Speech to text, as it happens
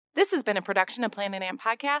This has been a production of Planet Ant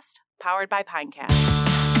Podcast, powered by Pinecast.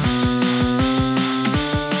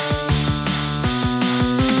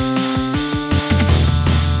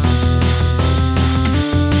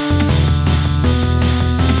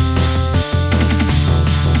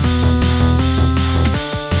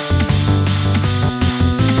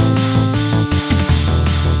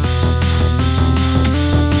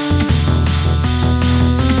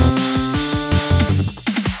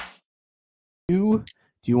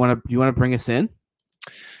 Do you want to bring us in?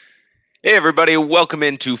 Hey everybody, welcome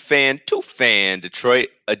into Fan to Fan Detroit,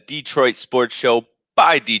 a Detroit sports show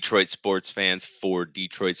by Detroit sports fans for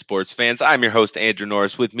Detroit sports fans. I'm your host Andrew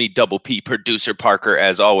Norris. With me, Double P producer Parker.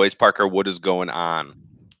 As always, Parker, what is going on?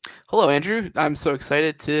 Hello, Andrew. I'm so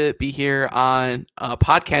excited to be here on a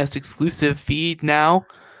podcast exclusive feed now.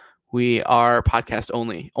 We are podcast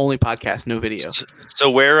only podcast, no video. So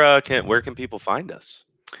where can people find us?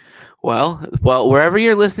 Well, wherever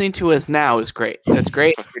you're listening to us now is great. That's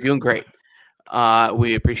great. You're doing great.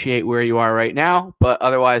 We appreciate where you are right now, but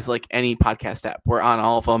otherwise, like any podcast app, we're on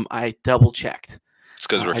all of them. I double checked. It's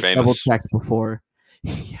because we're famous. Double checked before.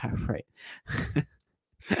 Yeah, right.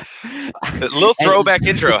 A little throwback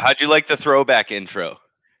intro. How'd you like the throwback intro?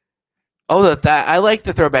 Oh, that I like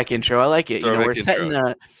the throwback intro. I like it.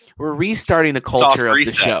 We're restarting the culture of the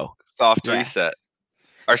show. Soft reset.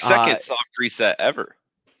 Our second soft reset ever.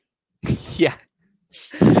 Yeah,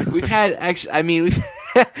 we've had I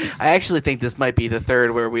actually think this might be the third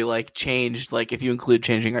where we changed, if you include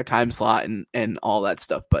changing our time slot and all that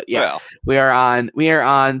stuff. But yeah, we are on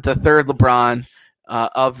the third LeBron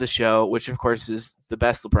of the show, which of course is the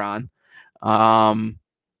best LeBron.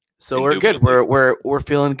 So we're good. We're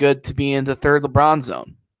feeling good to be in the third LeBron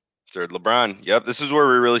zone. Third LeBron. Yep, this is where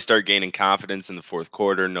we really start gaining confidence in the fourth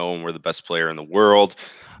quarter, knowing we're the best player in the world.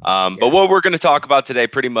 But what we're going to talk about today,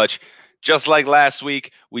 pretty much just like last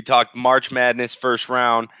week, we talked March Madness first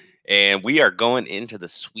round, and we are going into the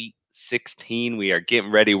Sweet 16. We are getting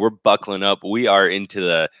ready. We're buckling up. We are into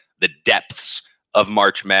the depths of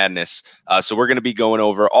March Madness. So we're going to be going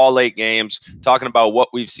over all 8 games, talking about what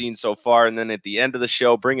we've seen so far, and then at the end of the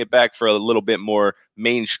show, bring it back for a little bit more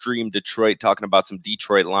mainstream Detroit, talking about some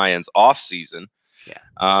Detroit Lions off season.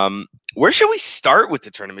 Yeah. Where should we start with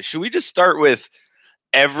the tournament? Should we just start with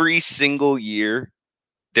every single year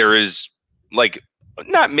there is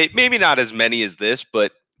maybe not as many as this,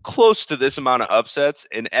 but close to this amount of upsets,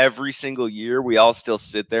 and every single year we all still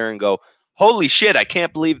sit there and go, holy shit, I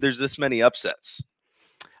can't believe there's this many upsets.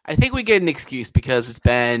 I think we get an excuse because it's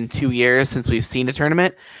been 2 years since we've seen a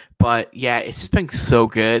tournament, but yeah, it's just been so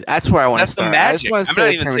good. That's where I want to start. That's the magic. I'm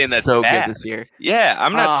not even saying that's so bad. Good this year. Yeah,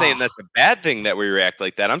 I'm not saying that's a bad thing that we react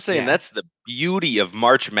like that. I'm saying that's the beauty of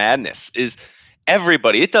March Madness is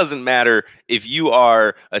everybody. It doesn't matter if you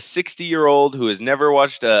are a 60-year-old who has never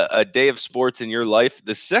watched a day of sports in your life.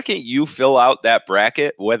 The second you fill out that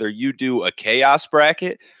bracket, whether you do a chaos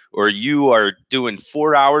bracket or you are doing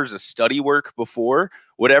 4 hours of study work before,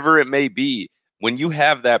 whatever it may be, when you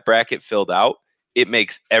have that bracket filled out, it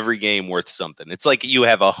makes every game worth something. It's like you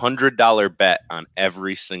have $100 bet on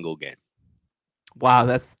every single game. Wow,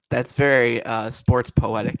 that's very sports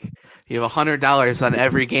poetic. You have $100 on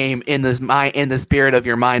every game in the spirit of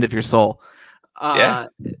your mind, of your soul.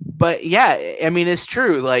 But yeah, I mean, it's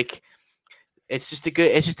true. It's just a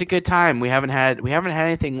good time. We haven't had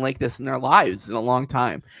anything like this in our lives in a long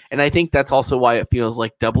time, and I think that's also why it feels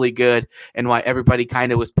like doubly good, and why everybody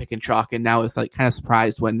kind of was picking chalk, and now is kind of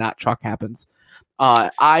surprised when not chalk happens.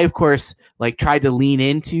 I of course tried to lean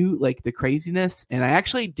into the craziness, and I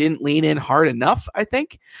actually didn't lean in hard enough. I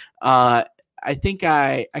think I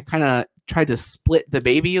kind of tried to split the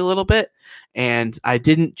baby a little bit, and I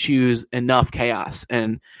didn't choose enough chaos,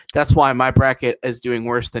 and that's why my bracket is doing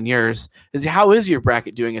worse than yours. How is your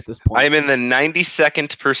bracket doing at this point? I'm in the 92nd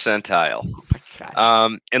percentile. Oh my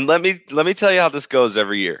gosh. And let me tell you how this goes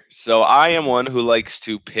every year. So I am one who likes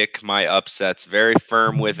to pick my upsets, very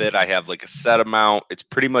firm with it. I have a set amount. It's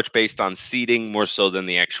pretty much based on seeding more so than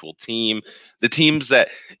the actual team. The teams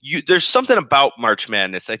there's something about March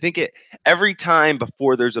Madness. I think every time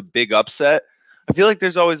before there's a big upset, I feel like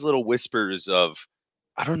there's always little whispers of,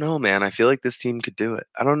 I don't know, man. I feel like this team could do it.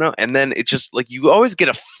 I don't know. And then it just you always get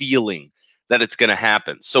a feeling that it's going to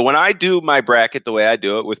happen. So when I do my bracket the way I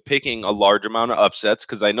do it with picking a large amount of upsets,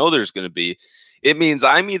 because I know there's going to be, it means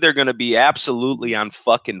I'm either going to be absolutely on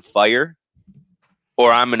fucking fire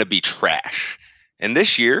or I'm going to be trash. And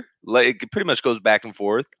this year, Like, it pretty much goes back and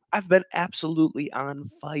forth. I've been absolutely on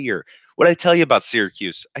fire. What I tell you about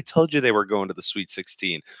Syracuse? I told you they were going to the Sweet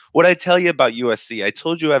 16. What I tell you about USC? I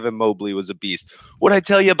told you Evan Mobley was a beast. What I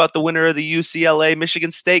tell you about the winner of the UCLA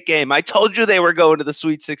Michigan State game? I told you they were going to the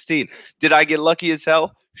Sweet 16. Did I get lucky as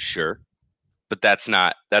hell? Sure. But that's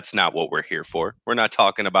not what we're here for. We're not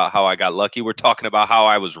talking about how I got lucky. We're talking about how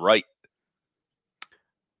I was right.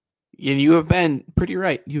 And you have been pretty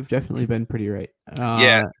right. You've definitely been pretty right.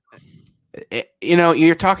 Yeah.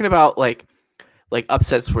 You're talking about like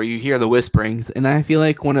upsets where you hear the whisperings, and I feel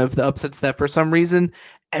like one of the upsets that for some reason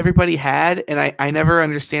everybody had, and I never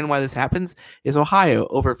understand why this happens, is Ohio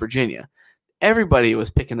over Virginia. Everybody was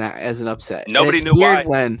picking that as an upset. Nobody knew why.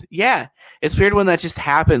 It's weird when that just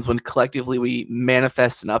happens, when collectively we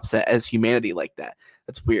manifest an upset as humanity like that.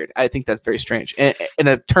 That's weird. I think that's very strange. And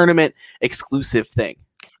a tournament exclusive thing.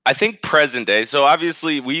 I think present day. So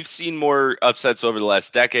obviously we've seen more upsets over the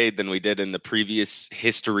last decade than we did in the previous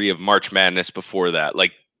history of March Madness before that.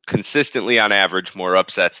 Like, consistently on average, more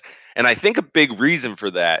upsets. And I think a big reason for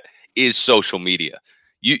that is social media.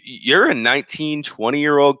 You're a 19,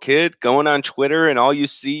 20-year-old kid going on Twitter, and all you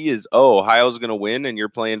see is, oh, Ohio's going to win, and you're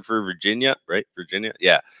playing for Virginia, right? Virginia?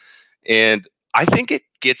 Yeah. And I think it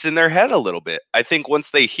gets in their head a little bit. I think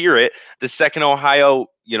once they hear it, the second Ohio,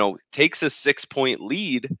 takes a 6-point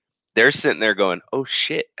lead, they're sitting there going, oh,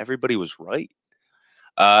 shit, everybody was right.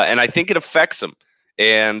 And I think it affects them.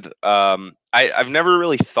 And I've never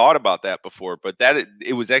really thought about that before, but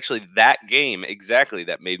it was actually that game exactly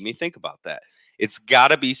that made me think about that. It's got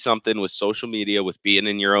to be something with social media, with being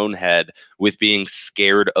in your own head, with being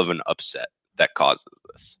scared of an upset that causes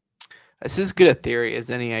this. This is as good a theory as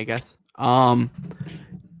any, I guess. Do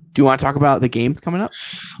you want to talk about the games coming up?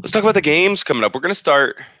 Let's talk about the games coming up. We're going to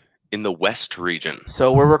start in the West region.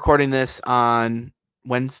 So we're recording this on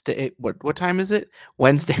Wednesday. What time is it?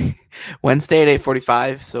 Wednesday at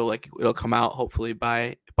 8:45. So like it'll come out hopefully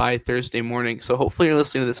by Thursday morning. So hopefully you're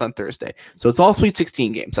listening to this on Thursday. So it's all Sweet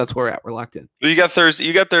 16 games. That's where we're at. We're locked in. You got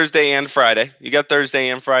Thursday and Friday. You got Thursday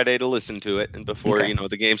and Friday to listen to it, and before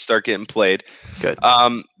the games start getting played. Good.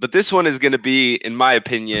 But this one is going to be, in my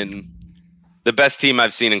opinion, the best team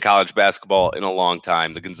I've seen in college basketball in a long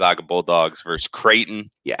time. The Gonzaga Bulldogs versus Creighton.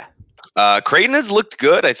 Yeah. Creighton has looked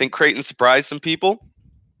good. I think Creighton surprised some people.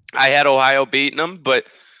 I had Ohio beating them, but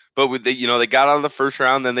with they got out of the first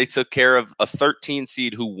round, then they took care of a 13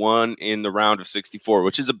 seed who won in the round of 64,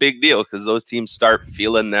 which is a big deal because those teams start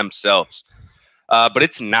feeling themselves. But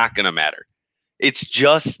it's not going to matter. It's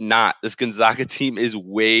just not. This Gonzaga team is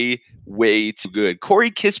way, way too good.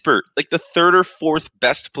 Corey Kispert, like the third or fourth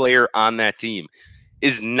best player on that team,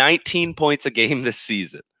 is 19 points a game this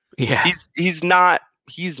season. Yeah, he's not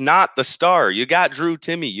the star. You got Drew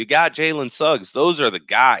Timme, you got Jalen Suggs. Those are the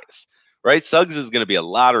guys, right? Suggs is going to be a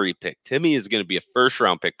lottery pick. Timme is going to be a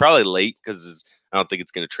first-round pick, probably late because I don't think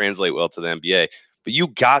it's going to translate well to the NBA. But you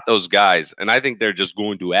got those guys, and I think they're just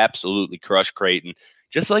going to absolutely crush Creighton,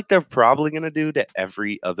 just like they're probably going to do to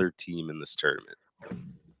every other team in this tournament.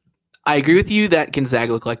 I agree with you that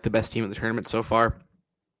Gonzaga look like the best team in the tournament so far.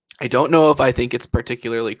 I don't know if I think it's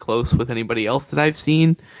particularly close with anybody else that I've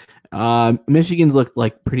seen. Michigan's looked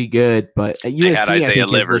like pretty good, but at USC I think has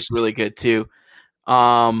looked really good too.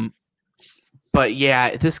 But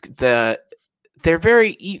yeah, they're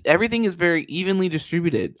everything is very evenly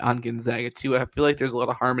distributed on Gonzaga too. I feel like there's a lot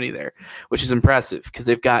of harmony there, which is impressive because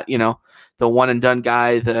they've got, the one and done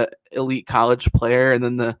guy, the elite college player, and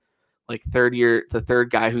then the third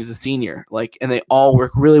guy who's a senior, and they all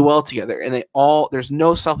work really well together, and there's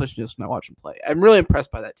no selfishness when I watch them play. I'm really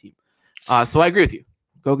impressed by that team. So I agree with you.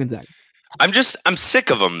 Go Gonzaga. I'm sick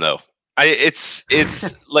of them though.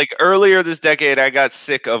 It's like earlier this decade, I got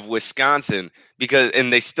sick of Wisconsin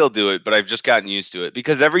and they still do it, but I've just gotten used to it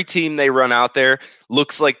because every team they run out there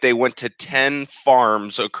looks like they went to 10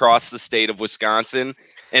 farms across the state of Wisconsin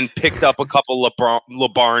and picked up a couple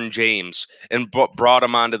LeBron James and brought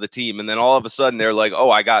them onto the team. And then all of a sudden they're like,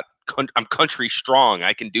 oh, I'm country strong.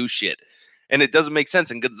 I can do shit. And it doesn't make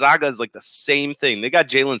sense. And Gonzaga is like the same thing. They got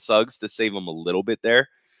Jalen Suggs to save them a little bit there.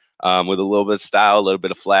 With a little bit of style, a little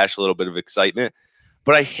bit of flash, a little bit of excitement.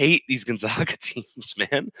 But I hate these Gonzaga teams,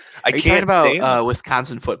 man. Are you talking about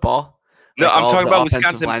Wisconsin football? No, I'm talking about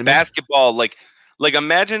Wisconsin basketball. Like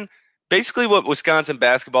imagine basically what Wisconsin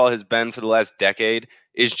basketball has been for the last decade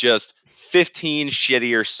is just 15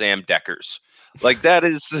 shittier Sam Deckers. Like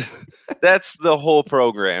that's the whole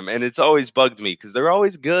program. And it's always bugged me because they're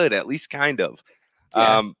always good, at least kind of.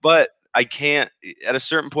 Yeah. But I can't, at a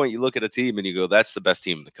certain point, you look at a team and you go, that's the best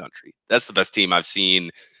team in the country. That's the best team I've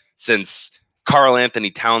seen since Karl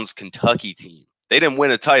Anthony Towns' Kentucky team. They didn't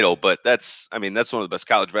win a title, but that's one of the best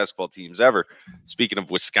college basketball teams ever. Speaking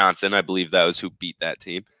of Wisconsin, I believe that was who beat that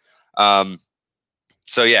team.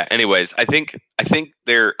 So yeah, anyways, I think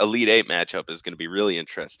their Elite Eight matchup is going to be really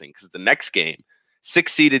interesting because the next game,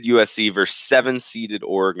 6-seeded USC versus 7-seeded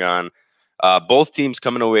Oregon. Both teams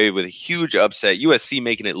coming away with a huge upset. USC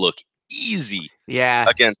making it look easy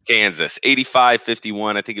against Kansas.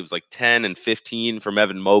 85-51. I think it was like 10 and 15 from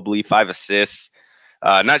Evan Mobley, 5 assists.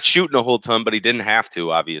 Not shooting a whole ton, but he didn't have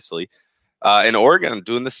to, obviously. And Oregon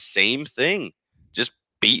doing the same thing, just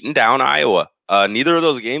beating down Iowa. Neither of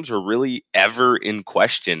those games were really ever in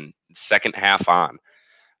question second half on.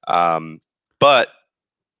 But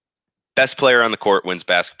best player on the court wins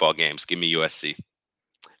basketball games. Give me USC.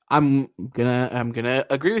 I'm gonna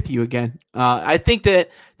agree with you again. I think that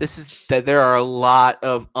there are a lot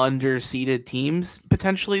of underseeded teams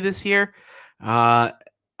potentially this year. I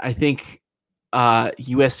think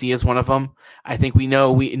USC is one of them. I think we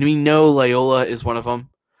know Loyola is one of them,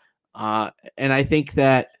 and I think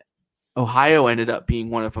that Ohio ended up being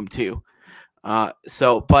one of them too.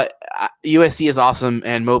 But USC is awesome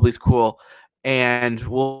and Mobley's cool, and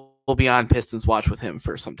we'll be on Pistons watch with him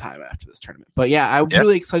for some time after this tournament. But yeah, I'm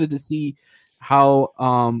really excited to see how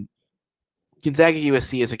Gonzaga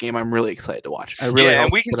USC is a game I'm really excited to watch. And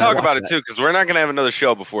we can talk about it too because we're not going to have another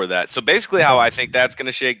show before that. So basically, how I think that's going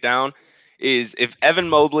to shake down is if Evan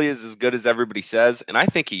Mobley is as good as everybody says, and I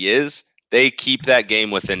think he is, they keep that game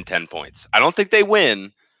within 10 points. I don't think they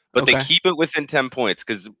win, but they keep it within 10 points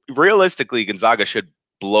because realistically, Gonzaga should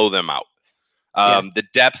blow them out. The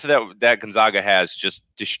depth that Gonzaga has just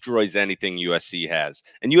destroys anything USC has.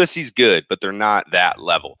 And USC's good, but they're not that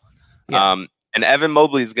level. Yeah. And Evan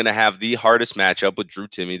Mobley is going to have the hardest matchup with Drew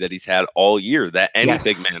Timme that he's had all year, that any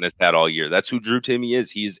big man has had all year. That's who Drew Timme is.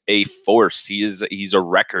 He's a force. He's a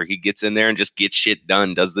wrecker. He gets in there and just gets shit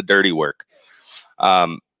done, does the dirty work.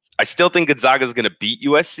 I still think Gonzaga is going to beat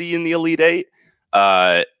USC in the Elite Eight.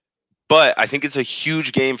 But I think it's a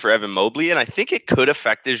huge game for Evan Mobley, and I think it could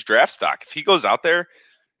affect his draft stock. If he goes out there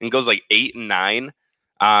and goes like 8 and 9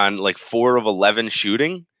 on like 4 of 11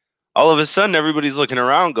 shooting, all of a sudden everybody's looking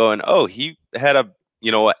around going, oh, he had an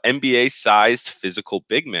NBA-sized physical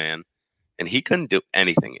big man, and he couldn't do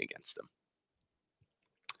anything against him.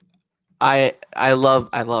 I love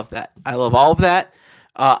that. I love all of that.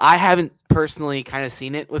 I haven't personally kind of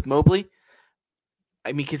seen it with Mobley.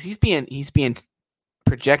 I mean, because he's being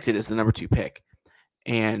projected as the number 2 pick,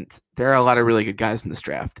 and there are a lot of really good guys in this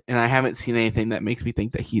draft, and I haven't seen anything that makes me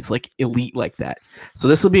think that he's like elite like that. So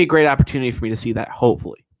this will be a great opportunity for me to see that,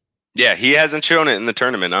 hopefully. Yeah, he hasn't shown it in the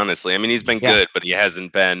tournament, honestly. I mean, he's been good, but he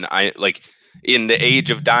hasn't been in the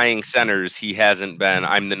age of dying centers, he hasn't been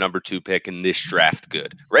I'm the number 2 pick in this draft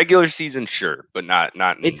good. Regular season, sure, but not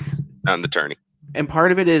in the tourney. And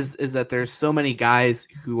part of it is that there's so many guys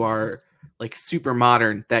who are like super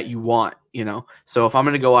modern that you want, So if I'm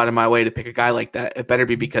going to go out of my way to pick a guy like that, it better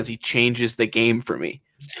be because he changes the game for me.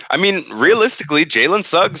 I mean, realistically, Jalen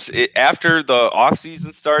Suggs, after the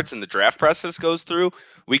offseason starts and the draft process goes through,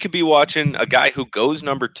 we could be watching a guy who goes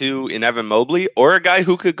number 2 in Evan Mobley or a guy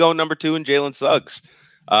who could go number 2 in Jalen Suggs.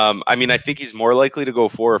 I mean, I think he's more likely to go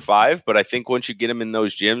 4 or 5, but I think once you get him in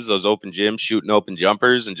those gyms, those open gyms, shooting open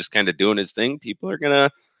jumpers and just kind of doing his thing, people are going to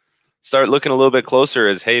start looking a little bit closer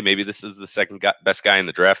as, hey, maybe this is the second best guy in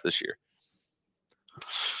the draft this year.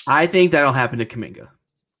 I think that'll happen to Kuminga,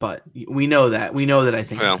 but we know that. I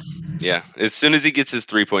think. Well, yeah. As soon as he gets his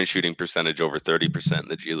 3-point shooting percentage over 30% in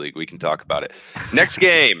the G League, we can talk about it. Next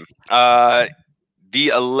game, the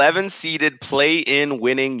 11-seeded play-in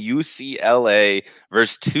winning UCLA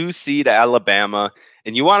versus 2-seed Alabama.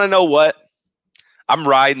 And you want to know what? I'm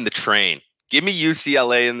riding the train. Give me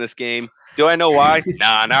UCLA in this game. Do I know why?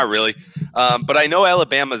 Nah, not really. But I know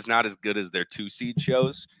Alabama is not as good as their 2-seed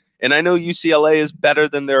shows. And I know UCLA is better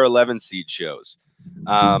than their 11-seed shows.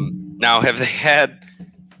 Now, have they had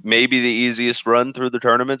maybe the easiest run through the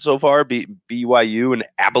tournament so far? BYU and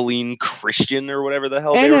Abilene Christian or whatever the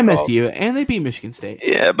hell and they were MSU, called. And they beat Michigan State.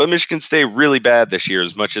 Yeah, but Michigan State really bad this year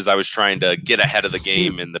as much as I was trying to get ahead of the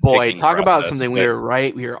game in the picking talk process. About something we were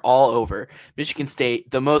right. We were all over. Michigan State,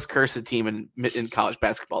 the most cursed team in college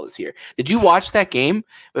basketball this year. Did you watch that game?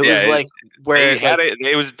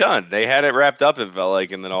 It was done. They had it wrapped up, it felt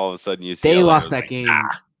like, and then all of a sudden UCLA they lost that game.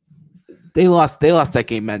 They lost that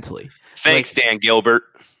game mentally. Thanks, Dan Gilbert.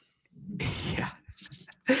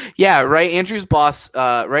 Yeah. Write Andrew's boss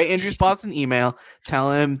an email.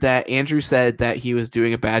 Tell him that Andrew said that he was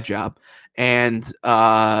doing a bad job. And do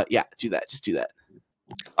that. Just do that.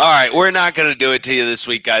 All right. We're not going to do it to you this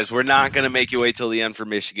week, guys. We're not going to make you wait till the end for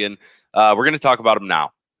Michigan. We're going to talk about them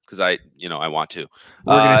now. because I want to.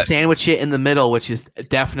 We're going to sandwich it in the middle, which is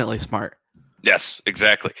definitely smart. Yes,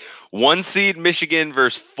 exactly. 1 seed Michigan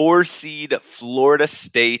versus 4 seed Florida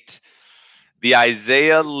State. The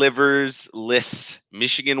Isaiah Livers-less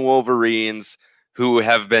Michigan Wolverines, who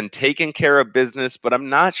have been taking care of business, but I'm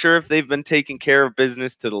not sure if they've been taking care of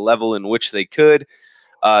business to the level in which they could.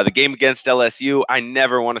 The game against LSU, I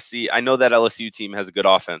never want to see. I know that LSU team has a good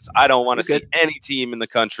offense. I don't want to see any team in the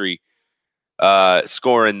country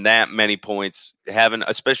scoring that many points, having,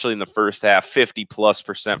 especially in the first half,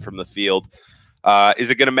 50+% from the field.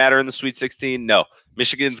 Is it going to matter in the Sweet 16? No.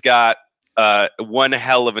 Michigan's got one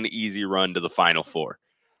hell of an easy run to the Final Four.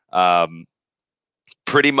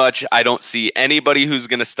 Pretty much, I don't see anybody who's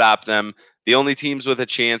going to stop them. The only teams with a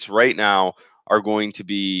chance right now are going to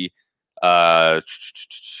be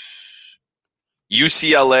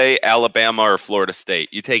UCLA, Alabama, or Florida State.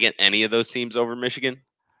 You taking any of those teams over Michigan?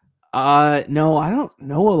 No, I don't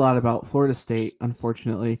know a lot about Florida State,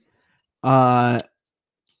 unfortunately.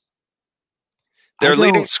 Their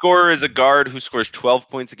leading scorer is a guard who scores 12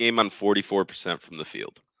 points a game on 44% from the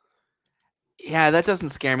field. Yeah, that doesn't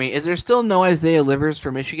scare me. Is there still no Isaiah Livers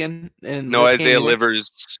for Michigan? No Isaiah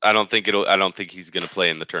Livers. I don't think he's going to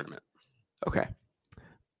play in the tournament. Okay.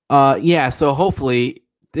 Yeah. So hopefully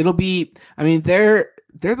it'll be. I mean, they're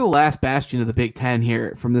the last bastion of the Big Ten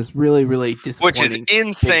here from this really, really disappointing, which is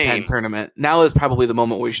insane, Big Ten tournament. Now is probably the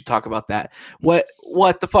moment where we should talk about that. What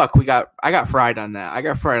the fuck? I got fried on that. I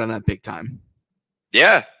got fried on that big time.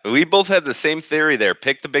 Yeah, we both had the same theory there.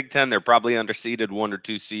 Pick the Big Ten. They're probably underseeded 1 or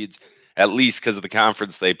 2 seeds, at least because of the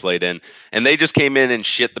conference they played in. And they just came in and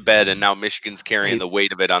shit the bed, and now Michigan's carrying the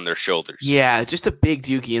weight of it on their shoulders. Yeah, just a big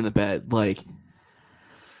dookie in the bed.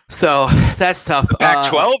 So that's tough. The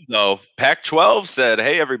Pac-12, though. Pac-12 said,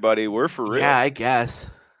 hey, everybody, we're for real. Yeah, I guess.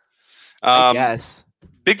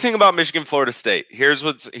 Big thing about Michigan, Florida State. Here's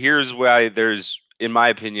why there's, in my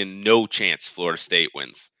opinion, no chance Florida State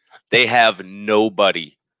wins. They have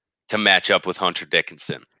nobody to match up with Hunter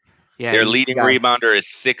Dickinson. Yeah, their leading rebounder is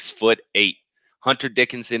 6'8". Hunter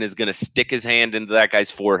Dickinson is going to stick his hand into that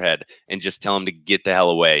guy's forehead and just tell him to get the hell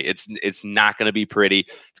away. It's not going to be pretty.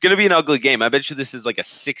 It's going to be an ugly game. I bet you this is like a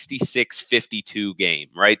 66-52 game,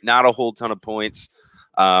 right? Not a whole ton of points,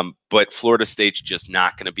 but Florida State's just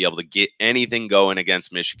not going to be able to get anything going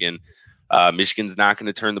against Michigan. Michigan's not going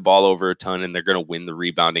to turn the ball over a ton, and they're going to win the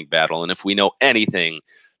rebounding battle. And if we know anything,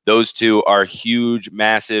 those two are huge,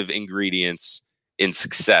 massive ingredients in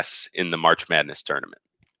success in the March Madness tournament.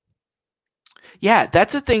 Yeah,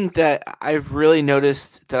 that's a thing that I've really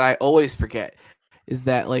noticed that I always forget is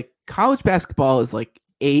that college basketball is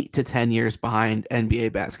 8 to 10 years behind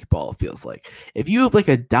NBA basketball. It feels like if you have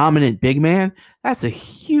a dominant big man,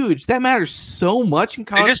 that matters so much in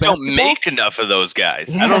college. They just basketball. Don't make enough of those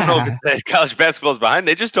guys. Yeah. I don't know if it's that college basketball is behind.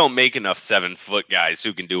 They just don't make enough 7-foot guys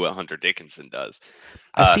who can do what Hunter Dickinson does.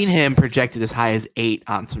 I've seen him projected as high as 8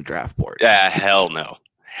 on some draft boards. Yeah, hell no.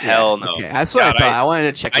 Hell no. Okay. That's what I thought. I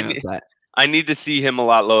wanted to check in on that. I need to see him a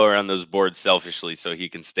lot lower on those boards selfishly so he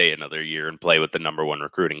can stay another year and play with the number 1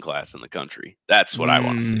 recruiting class in the country. That's what I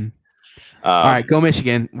want to see. All right, go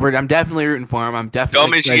Michigan. I'm definitely rooting for him. I'm definitely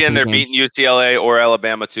go Michigan. They're beating UCLA or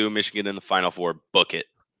Alabama too. Michigan in the Final Four. Book it.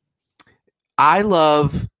 I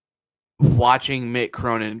love watching Mick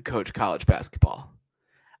Cronin coach college basketball.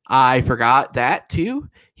 I forgot that too.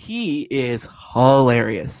 He is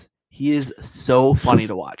hilarious. He is so funny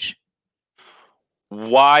to watch.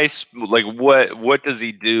 Why? What does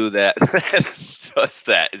he do that does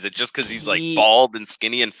that? Is it just because he's bald and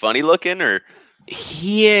skinny and funny looking, or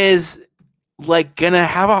he is gonna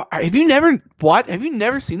have a? Have you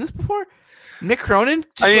never seen this before? Mick Cronin.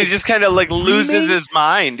 He just kind of loses his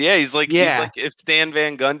mind. Yeah, he's like if Stan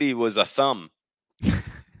Van Gundy was a thumb.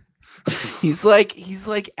 he's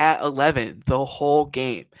at 11 the whole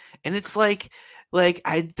game, and it's there's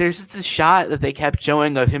just this shot that they kept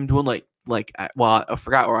showing of him doing I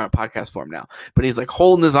forgot we're on a podcast form now, but he's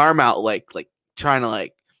holding his arm out, trying to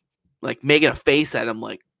making a face at him,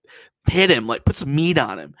 hit him, put some meat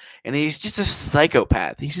on him, and he's just a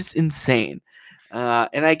psychopath. He's just insane,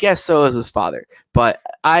 and I guess so is his father. But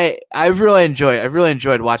I really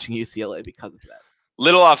enjoyed watching UCLA because of that.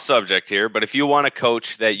 Little off subject here, but if you want a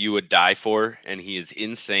coach that you would die for, and he is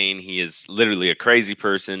insane, he is literally a crazy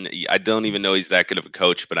person. I don't even know he's that good of a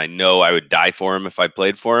coach, but I know I would die for him if I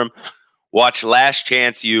played for him. Watch Last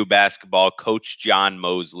Chance U basketball, Coach John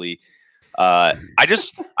Mosley. I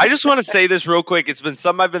just want to say this real quick. It's been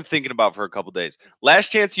something I've been thinking about for a couple days.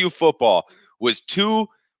 Last Chance U football was 2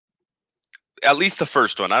 at least the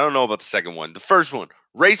first one. I don't know about the second one. The first one,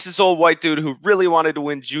 racist old white dude who really wanted to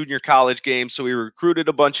win junior college games. So he recruited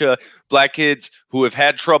a bunch of black kids who have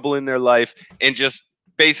had trouble in their life and just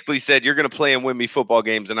basically said, you're going to play and win me football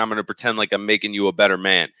games, and I'm going to pretend like I'm making you a better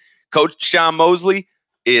man. Coach Sean Mosley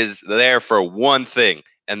is there for one thing,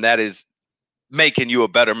 and that is making you a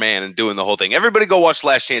better man and doing the whole thing. Everybody go watch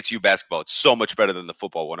Last Chance U basketball. It's so much better than the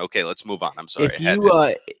football one. Okay, let's move on. I'm sorry.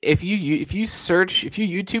 If you YouTube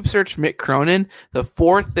search Mick Cronin, the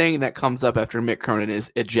fourth thing that comes up after Mick Cronin is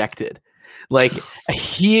ejected. Like,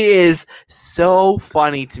 he is so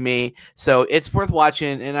funny to me. So it's worth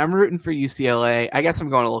watching, and I'm rooting for UCLA. I guess I'm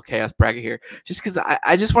going a little chaos bracket here, just because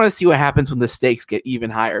I just want to see what happens when the stakes get even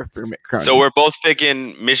higher for Mick Cronin. So we're both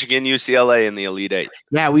picking Michigan, UCLA in the Elite Eight.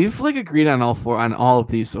 Yeah, we've agreed on all of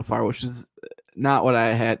these so far, which is not what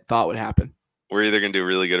I had thought would happen. We're either going to do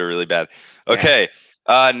really good or really bad. Okay.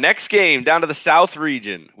 Yeah. Next game, down to the South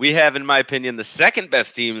region. We have, in my opinion, the second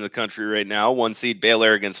best team in the country right now. 1 seed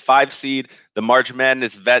Baylor against 5 seed. The March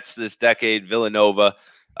Madness vets this decade, Villanova.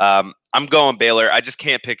 I'm going Baylor. I just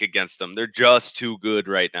can't pick against them. They're just too good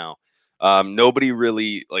right now. Nobody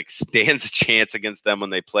really stands a chance against them when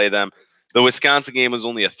they play them. The Wisconsin game was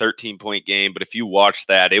only a 13-point game, but if you watch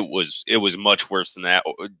that, it was much worse than that.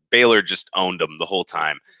 Baylor just owned them the whole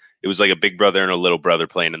time. It was like a big brother and a little brother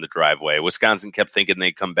playing in the driveway. Wisconsin kept thinking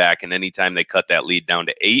they'd come back, and anytime they cut that lead down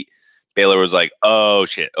to 8, Baylor was like, oh,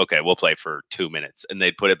 shit, okay, we'll play for 2 minutes. And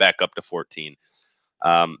they'd put it back up to 14.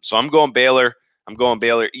 So I'm going Baylor. I'm going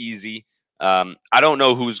Baylor easy. I don't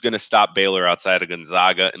know who's going to stop Baylor outside of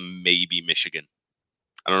Gonzaga and maybe Michigan.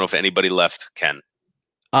 I don't know if anybody left can.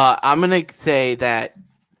 I'm going to say that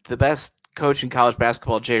the best coach in college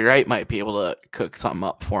basketball, Jay Wright, might be able to cook something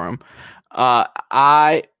up for him.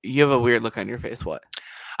 You have a weird look on your face. What?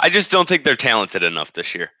 I just don't think they're talented enough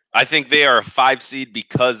this year. I think they are a 5 seed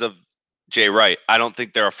because of Jay Wright. I don't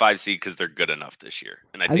think they're a 5 seed because they're good enough this year.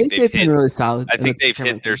 And I think they've been really solid. I think they've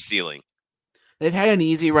hit their ceiling. They've had an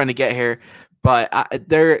easy run to get here, but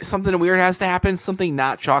something weird has to happen. Something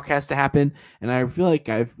not chalk has to happen. And I feel like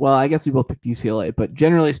I guess we both picked UCLA, but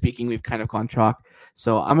generally speaking, we've kind of gone chalk.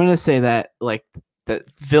 So I'm going to say that that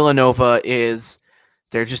Villanova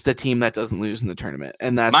they're just a team that doesn't lose in the tournament.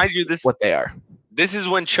 And that's what they are. This is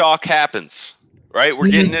when chalk happens, right? We're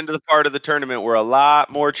getting into the part of the tournament where a lot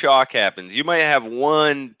more chalk happens. You might have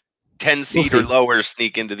 1 10 seed or lower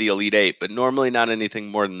sneak into the Elite Eight, but normally not anything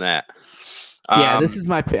more than that. Yeah, this is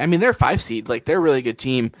my pick. I mean, they're 5 seed. They're a really good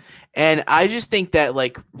team. And I just think that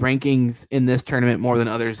rankings in this tournament more than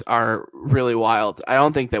others are really wild. I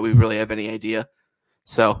don't think that we really have any idea.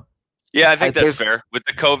 So yeah, I think that's fair. With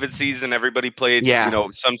the COVID season, everybody played,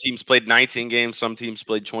 some teams played 19 games, some teams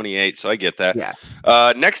played 28, so I get that.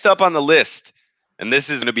 Yeah. Next up on the list, and this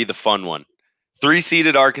is going to be the fun one,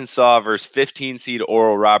 3-seeded Arkansas versus 15-seed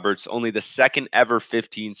Oral Roberts, only the second ever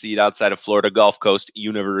 15 seed outside of Florida Gulf Coast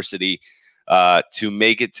University to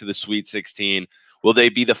make it to the Sweet 16. Will they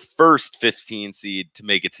be the first 15 seed to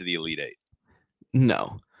make it to the Elite Eight?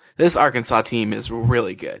 No. This Arkansas team is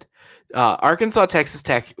really good. Arkansas Texas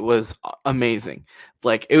Tech was amazing.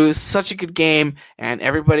 It was such a good game, and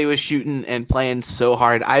everybody was shooting and playing so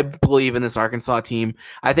hard. I believe in this Arkansas team.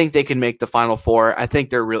 I think they can make the Final Four. I think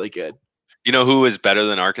they're really good. You know who is better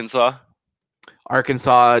than Arkansas?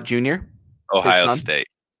 Arkansas Junior. Ohio State.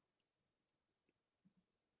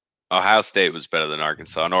 Ohio State was better than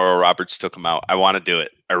Arkansas, and Oral Roberts took them out. I want to do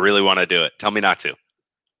it. I really want to do it. Tell me not to.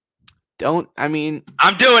 I'm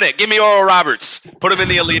doing it. Give me Oral Roberts. Put him in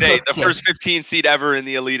the Elite Eight. The first 15 seed ever in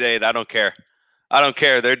the Elite Eight. I don't care.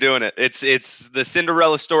 They're doing it. It's the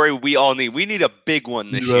Cinderella story we all need. We need a big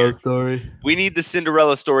one this year. Story. We need the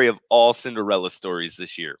Cinderella story of all Cinderella stories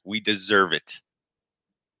this year. We deserve it.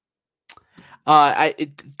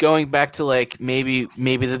 Going back to maybe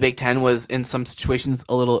the Big Ten was in some situations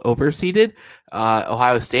a little overseeded.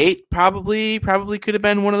 Ohio State probably could have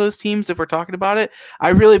been one of those teams if we're talking about it. I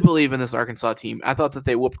really believe in this Arkansas team. I thought that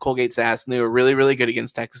they whooped Colgate's ass and they were really, really good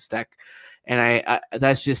against Texas Tech. And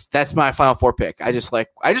that's my Final Four pick. I just like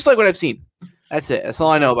what I've seen. That's it. That's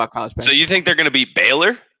all I know about college basketball. So you think they're going to beat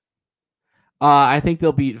Baylor? I think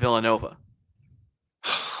they'll beat Villanova.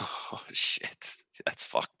 Oh shit. That's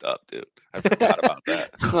fucked up, dude. I forgot about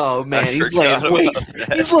that. Oh man, he's laying waste.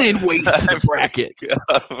 He's laying waste to the bracket.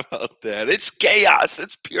 I forgot about that. It's chaos.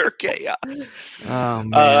 It's pure chaos. Oh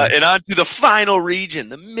man. And on to the final region,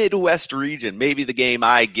 the Midwest region. Maybe the game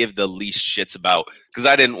I give the least shits about because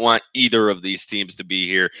I didn't want either of these teams to be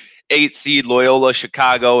here. 8-seed Loyola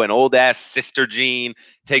Chicago and old ass Sister Jean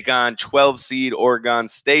take on 12-seed Oregon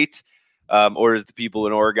State, or as the people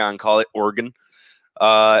in Oregon call it, Oregon.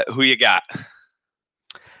 Who you got?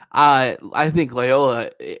 I think Loyola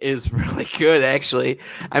is really good, actually.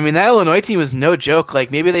 I mean, that Illinois team is no joke.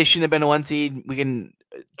 Like, maybe they shouldn't have been a 1 seed.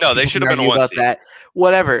 No, they should have been a 1 seed. That.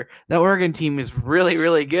 Whatever. That Oregon team is really,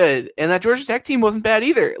 really good, and that Georgia Tech team wasn't bad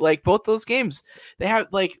either. Like, both those games, they have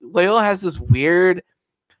like Loyola has this weird,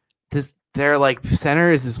 their like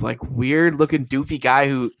center is this like weird looking doofy guy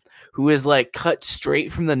who is like cut straight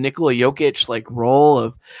from the Nikola Jokic like role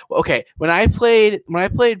of. Okay, when I played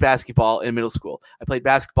basketball in middle school, I played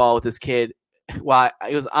basketball with this kid. Well,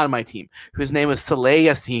 he was on my team, whose name was Saleh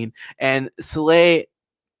Yassin, and Saleh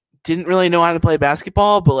didn't really know how to play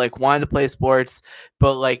basketball, but like wanted to play sports,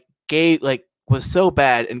 but like was so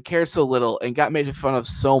bad and cared so little and got made fun of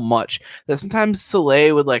so much that sometimes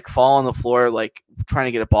Saleh would like fall on the floor like trying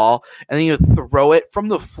to get a ball, and then he would throw it from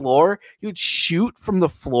the floor. He would shoot from the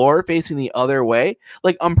floor facing the other way,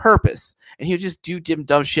 like on purpose, and he would just do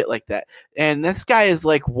dumb shit like that. And this guy is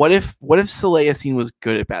like, what if Saleh Yassin was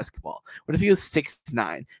good at basketball? What if he was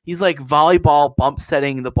 6'9"? He's like volleyball bump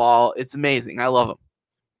setting the ball. It's amazing. I love him.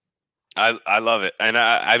 I love it, and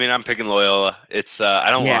I mean I'm picking Loyola. It's I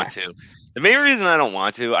don't want to. The main reason I don't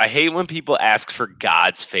want to, I hate when people ask for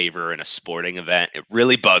God's favor in a sporting event. It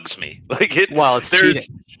really bugs me. Like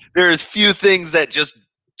there's few things that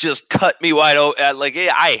just cut me wide open. Like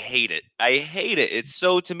I hate it. I hate it. It's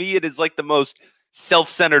so, to me, it is like the most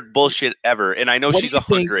self-centered bullshit ever. And I know she's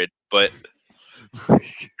 100, but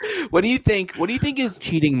what do you think? What do you think is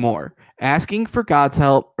cheating more? Asking for God's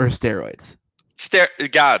help or steroids?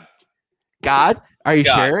 God? Are you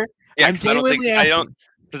sure? Yeah, I'm genuinely asking.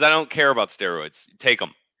 Because I don't care about steroids. Take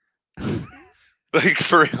them. Like,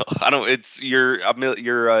 for real. I don't. It's you're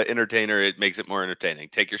entertainer. It makes it more entertaining.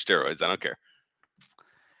 Take your steroids. I don't care.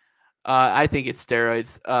 I think it's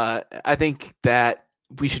steroids. I think that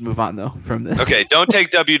we should move on though from this. Okay, don't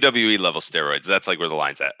take WWE level steroids. That's like where the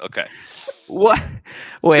line's at. Okay. What?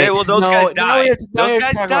 Wait. Well, those guys die. Those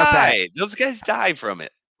guys die. Those guys die from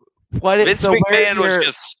it. Vince McMahon was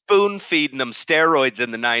just spoon feeding them steroids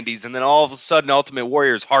in the 90s, and then all of a sudden Ultimate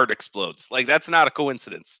Warrior's heart explodes. Like, that's not a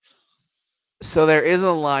coincidence. So there is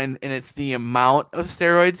a line, and it's the amount of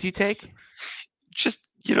steroids you take? Just,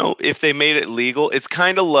 if they made it legal, it's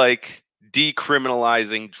kind of like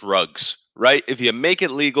decriminalizing drugs, right? If you make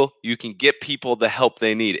it legal, you can get people the help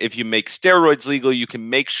they need. If you make steroids legal, you can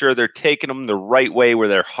make sure they're taking them the right way where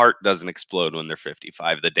their heart doesn't explode when they're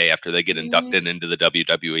 55, the day after they get inducted into the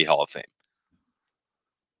WWE Hall of Fame.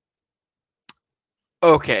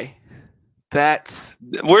 Okay. Tell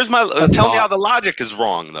me how the logic is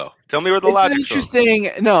wrong, though. Tell me where the logic is wrong.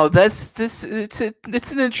 No, it's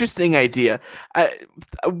an interesting idea.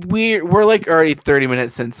 We're like already 30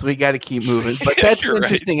 minutes in, so we got to keep moving. But that's an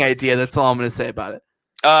interesting idea. That's all I'm going to say about it.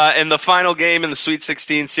 And the final game in the Sweet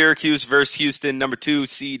 16, Syracuse versus Houston, number 2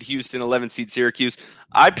 seed Houston, 11 seed Syracuse.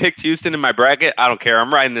 I picked Houston in my bracket. I don't care.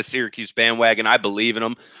 I'm riding the Syracuse bandwagon. I believe in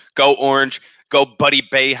them. Go Orange. Go Buddy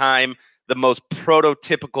Boeheim. The most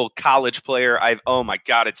prototypical college player oh my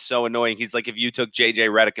God, it's so annoying. He's like if you took JJ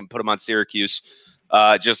Redick and put him on Syracuse,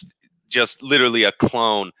 just literally a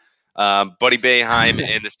clone. Buddy Boeheim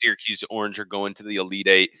and the Syracuse Orange are going to the Elite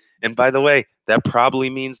Eight. And by the way, that probably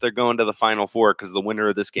means they're going to the Final Four because the winner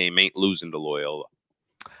of this game ain't losing to Loyola.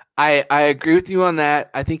 I agree with you on that.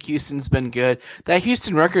 I think Houston's been good. That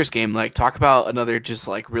Houston Rutgers game, like, talk about another just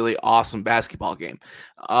like really awesome basketball game.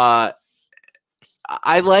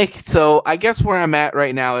 I guess where I'm at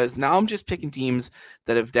right now is now I'm just picking teams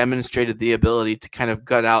that have demonstrated the ability to kind of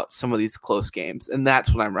gut out some of these close games, and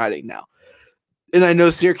that's what I'm riding now. And I know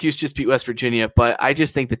Syracuse just beat West Virginia, but I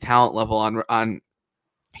just think the talent level on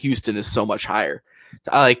Houston is so much higher.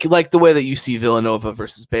 Like the way that you see Villanova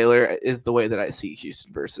versus Baylor is the way that I see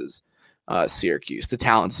Houston versus Syracuse. The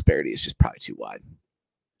talent disparity is just probably too wide.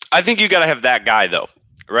 I think you got to have that guy, though.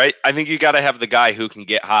 Right? I think you got to have the guy who can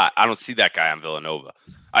get hot. I don't see that guy on Villanova.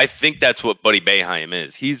 I think that's what Buddy Boeheim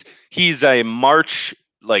is. He's a March,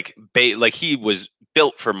 he was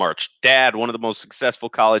built for March. Dad, one of the most successful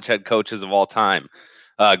college head coaches of all time,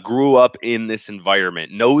 grew up in this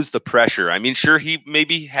environment, knows the pressure. I mean, sure, he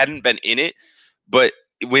maybe hadn't been in it, but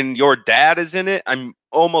when your dad is in it, I'm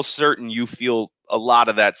almost certain you feel a lot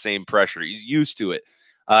of that same pressure. He's used to it.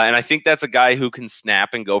 And I think that's a guy who can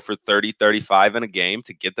snap and go for 30, 35 in a game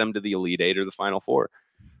to get them to the Elite Eight or the Final Four.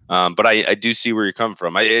 But I do see where you're coming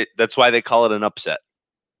from. That's why they call it an upset.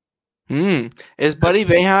 Is Buddy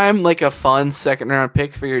Boeheim like a fun second-round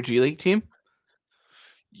pick for your G League team?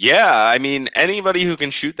 Yeah, I mean, anybody who can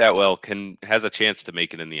shoot that well has a chance to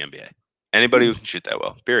make it in the NBA. Anybody who can shoot that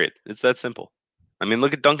well, period. It's that simple. I mean,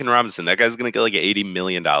 look at Duncan Robinson. That guy's going to get like $80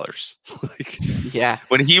 million. Yeah.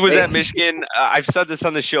 When he was at Michigan, I've said this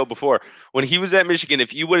on the show before. When he was at Michigan,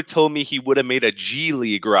 if you would have told me he would have made a G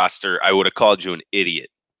League roster, I would have called you an idiot.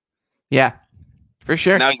 Yeah, for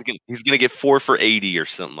sure. Now he's gonna get 4 for 80 or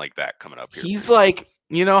something like that coming up here. He's like,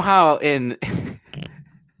 you know how in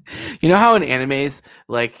animes,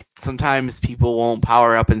 like sometimes people won't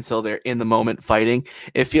power up until they're in the moment fighting.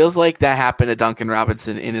 It feels like that happened to Duncan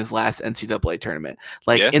Robinson in his last NCAA tournament.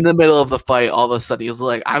 Like in the middle of the fight, all of a sudden he was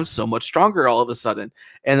like, I'm so much stronger all of a sudden.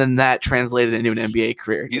 And then that translated into an NBA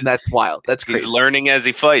career. And that's wild. That's crazy. He's learning as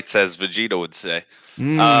he fights, as Vegeta would say.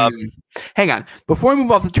 Hang on. Before we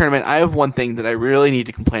move off the tournament, I have one thing that I really need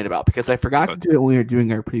to complain about because I forgot to do it when we were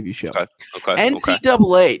doing our preview show. Okay.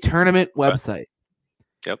 NCAA tournament website.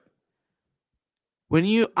 Yep.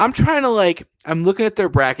 I'm looking at their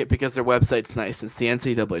bracket because their website's nice. It's the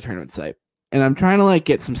NCAA tournament site. And I'm trying to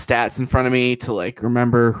get some stats in front of me to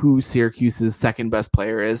remember who Syracuse's second best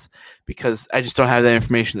player is because I just don't have that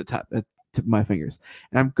information at the tip of my fingers.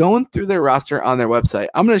 And I'm going through their roster on their website.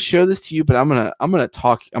 I'm going to show this to you, but I'm going to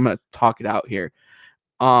talk it out here.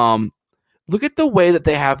 Look at the way that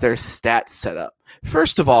they have their stats set up.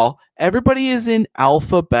 First of all, everybody is in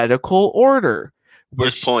alphabetical order.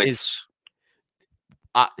 Where's points?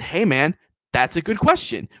 Hey man, that's a good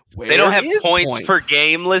question. They don't have points per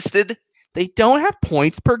game listed? They don't have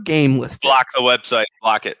points per game listed. Block the website.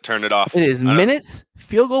 Block it. Turn it off. It is minutes,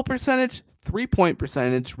 field goal percentage, 3-point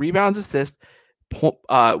percentage, rebounds, assists.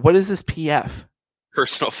 What is this PF?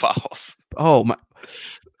 Personal fouls. Oh my.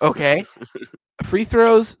 Okay. Free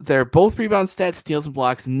throws. They're both rebound stats, steals, and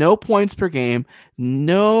blocks. No points per game.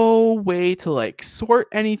 No way to sort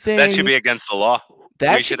anything. That should be against the law.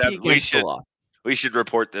 The law. We should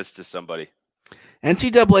report this to somebody.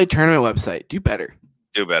 NCAA tournament website. Do better.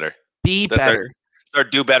 Do better. Be better. It's our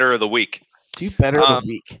do better of the week. Do better of the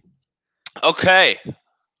week. Okay.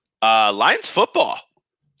 Lions football.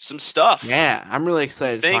 Some stuff. Yeah, I'm really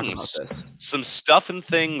excited to talk about this. Some stuff and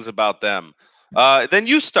things about them. Then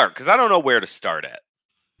you start, because I don't know where to start at.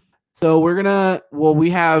 So we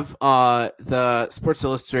have the Sports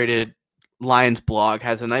Illustrated Lions blog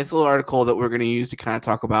has a nice little article that we're going to use to kind of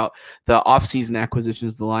talk about the offseason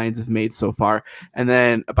acquisitions the Lions have made so far. And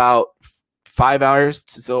then about 5 hours,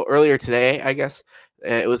 so earlier today, I guess,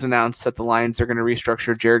 it was announced that the Lions are going to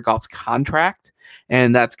restructure Jared Goff's contract.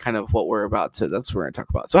 And that's kind of what we're going to talk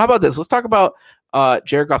about. So how about this? Let's talk about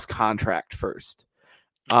Jared Goff's contract first.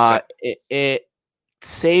 It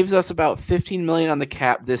saves us about $15 million on the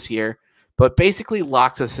cap this year, but basically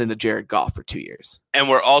locks us into Jared Goff for 2 years. And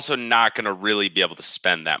we're also not going to really be able to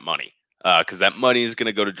spend that money because that money is going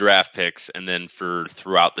to go to draft picks and then for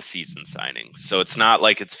throughout the season signings. So it's not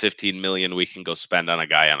like it's $15 million we can go spend on a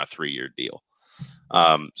guy on a 3-year deal.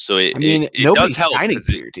 So it does help. Signing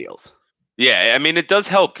 3-year deals. Yeah, I mean, it does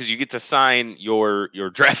help because you get to sign your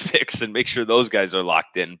draft picks and make sure those guys are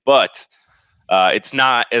locked in. But it's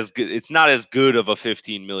not as good. It's not as good of a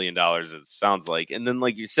 $15 million as it sounds like. And then,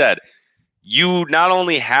 like you said, you not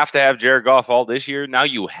only have to have Jared Goff all this year, now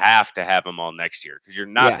you have to have him all next year because you're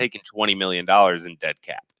not taking $20 million in dead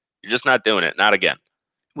cap. You're just not doing it. Not again.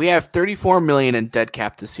 We have $34 million in dead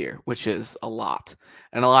cap this year, which is a lot,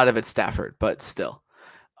 and a lot of it's Stafford, but still.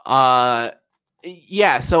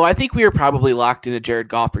 Yeah, so I think we are probably locked into Jared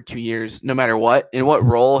Goff for 2 years, no matter what. And what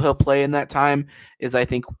role he'll play in that time is, I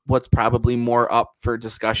think, what's probably more up for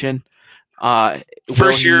discussion.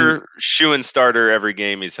 First year, shoe and starter every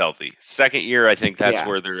game he's healthy. Second year, I think that's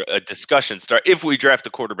where a discussion starts. If we draft a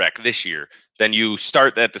quarterback this year, then you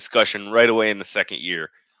start that discussion right away in the second year,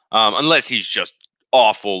 unless he's just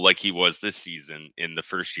awful like he was this season in the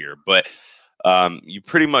first year. But you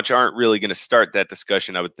pretty much aren't really going to start that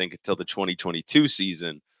discussion, I would think, until the 2022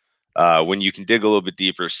 season, when you can dig a little bit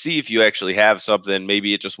deeper, see if you actually have something.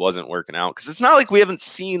 Maybe it just wasn't working out because it's not like we haven't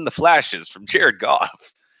seen the flashes from Jared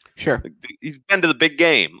Goff. Sure. He's been to the big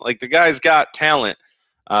game. Like, the guy's got talent.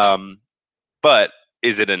 But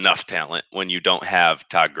is it enough talent when you don't have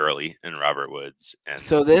Todd Gurley and Robert Woods and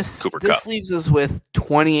Cooper Kupp? This leaves us with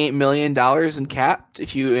 $28 million in cap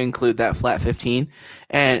if you include that flat 15.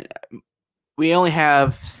 And we only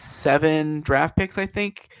have 7 draft picks, I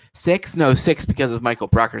think. 6 because of Michael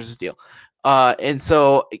Brockers' deal. And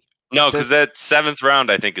so no, because that 7th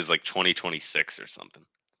round I think is like 2026 or something.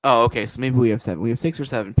 Oh, okay. So maybe we have 7. We have 6 or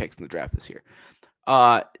 7 picks in the draft this year.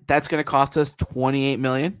 That's going to cost us $28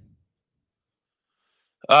 million.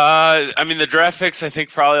 I mean, the draft picks I think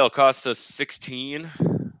probably will cost us 16.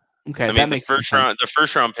 Okay, I mean, the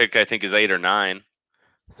first round pick I think is 8 or 9.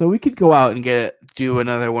 So we could go out and do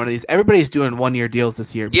another one of these. Everybody's doing 1-year deals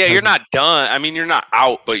this year. Yeah, you're not done. I mean, you're not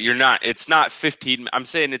out, but you're not. It's not 15. I'm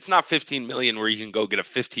saying it's not 15 million where you can go get a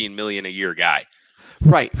 15 million a year guy.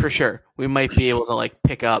 Right, for sure. We might be able to like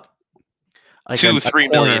pick up like 2-3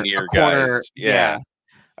 million a year guys. Yeah,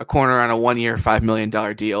 a corner on a 1-year $5 million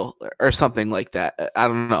deal or something like that. I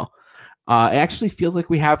don't know. It actually feels like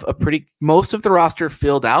we have most of the roster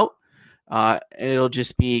filled out. And it'll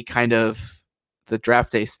just be kind of the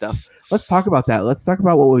draft day stuff. Let's talk about that. Let's talk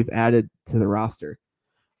about what we've added to the roster.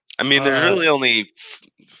 I mean, there's really only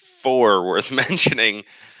 4 worth mentioning.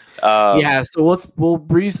 So we'll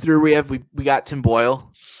breeze through. We got Tim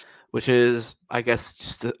Boyle, which is, I guess,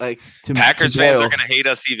 just like Packers fans are going to hate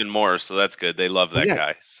us even more, so that's good. They love that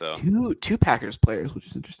guy. So two Packers players, which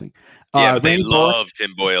is interesting. Yeah, but they love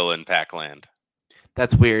Tim Boyle in Packland.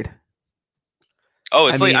 That's weird. Oh,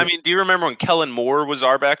 I mean, do you remember when Kellen Moore was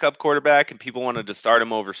our backup quarterback and people wanted to start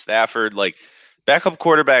him over Stafford? Like, backup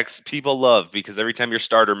quarterbacks people love because every time your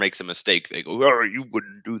starter makes a mistake, they go, "Oh, you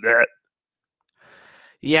wouldn't do that."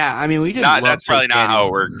 Yeah, I mean, we didn't. That's probably not how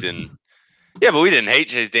it worked. But we didn't hate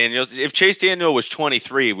Chase Daniel. If Chase Daniel was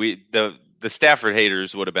 23, the Stafford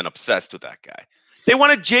haters would have been obsessed with that guy. They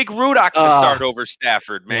wanted Jake Rudock to start over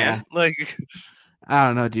Stafford, man. Yeah. Like, I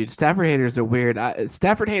don't know, dude. Stafford haters are weird.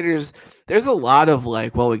 Stafford haters, there's a lot of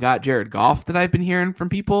like, well, we got Jared Goff that I've been hearing from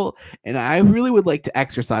people, and I really would like to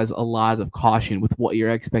exercise a lot of caution with what your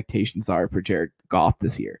expectations are for Jared Goff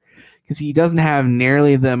this year, because he doesn't have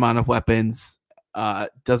nearly the amount of weapons,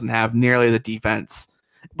 doesn't have nearly the defense.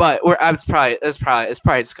 But it's probably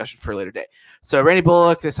a discussion for a later day. So Randy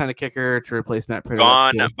Bullock, they signed a kicker to replace Matt Prater.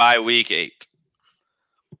 Gone by week 8.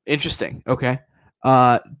 Interesting. Okay.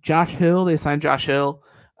 Josh Hill, they signed Josh Hill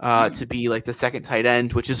to be like the second tight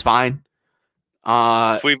end, which is fine.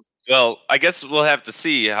 I guess we'll have to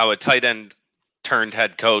see how a tight end turned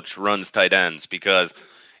head coach runs tight ends, because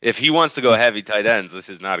if he wants to go heavy tight ends, this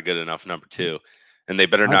is not a good enough number 2, and they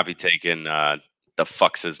better not be taking the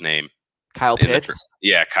fuck's his name. Kyle Pitts?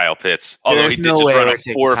 Yeah, Kyle Pitts. Although he did just run a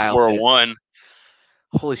 4.41.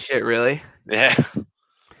 Holy shit, really? Yeah.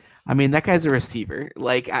 I mean, that guy's a receiver.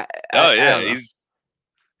 Like, he's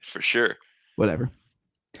for sure. Whatever.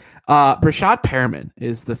 Brashad Perriman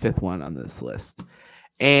is the 5th one on this list.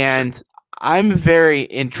 And I'm very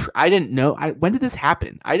I didn't know. When did this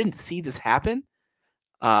happen? I didn't see this happen.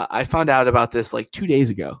 I found out about this like 2 days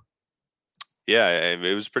ago. Yeah,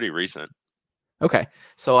 it was pretty recent. Okay,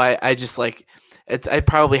 so I just like it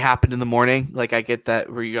probably happened in the morning. Like, I get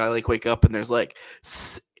that where you gotta like wake up and there's like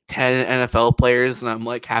 10 NFL players and I'm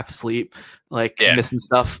like half asleep, like missing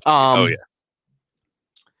stuff.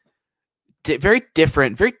 Very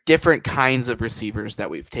different kinds of receivers that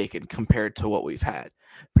we've taken compared to what we've had.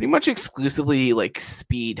 Pretty much exclusively like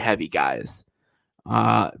speed heavy guys.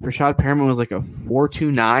 Brashad Perriman was like a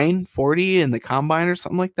 4.29 40 in the combine or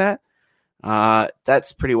something like that.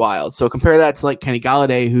 That's pretty wild. So compare that to like Kenny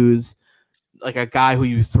Golladay, who's like a guy who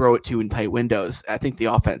you throw it to in tight windows. I think the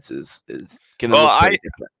offense is gonna look very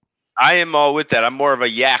different. I am all with that. I'm more of a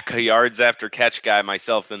yards after catch guy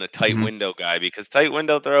myself than a tight window guy, because tight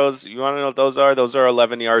window throws, you want to know what those are? Those are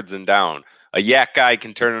 11 yards and down. A yak guy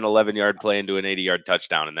can turn an 11-yard play into an 80-yard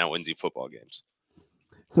touchdown, and that wins you football games.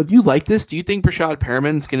 So do you like this? Do you think Brashad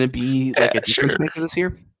Perriman's going to be like a difference maker this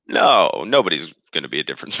year? No, nobody's going to be a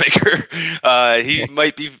difference maker. He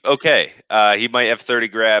might be okay. He might have 30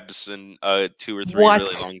 grabs and 2 or 3 really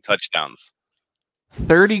long touchdowns.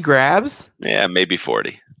 30 grabs? Yeah, maybe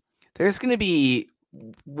 40. There's going to be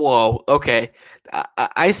okay.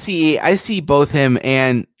 I see both him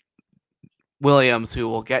and Williams, who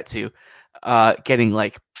we'll get to, getting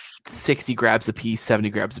like 60 grabs a piece, 70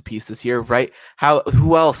 grabs a piece this year, right?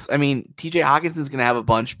 Who else? I mean, TJ Hawkinson's going to have a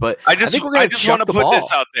bunch, but I just want to put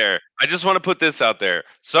this out there. I just want to put this out there.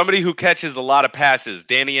 Somebody who catches a lot of passes,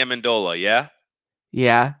 Danny Amendola, yeah?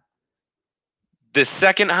 Yeah. The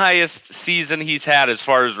second highest season he's had as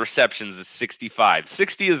far as receptions is 65.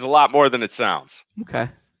 60 is a lot more than it sounds. Okay.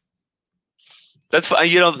 That's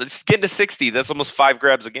getting to 60. That's almost 5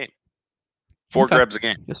 grabs a game. 4 grabs a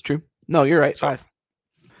game. That's true. No, you're right. 5.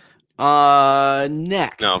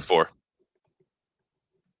 Next. No, 4.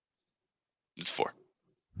 It's 4.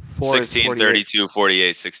 16, 32,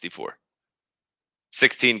 48, 64.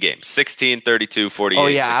 16 games. 16, 32, 48. Oh,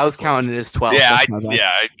 yeah. 64. I was counting it as 12. Yeah, I okay.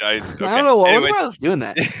 I don't know. Why I was doing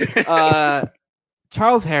that.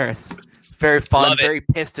 Charles Harris. Very fun. Very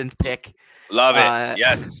Pistons pick. Love it.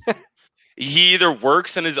 Yes. He either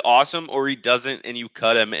works and is awesome, or he doesn't and you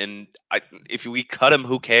cut him. And if we cut him,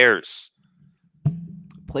 who cares?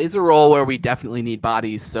 Plays a role where we definitely need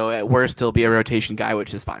bodies. So at worst, he'll be a rotation guy,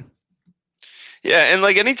 which is fine. Yeah, and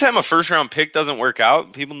like anytime a first round pick doesn't work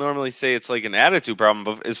out, people normally say it's like an attitude problem.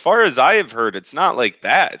 But as far as I have heard, it's not like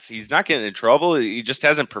that. He's not getting in trouble. He just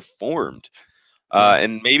hasn't performed.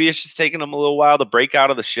 And maybe it's just taking him a little while to break out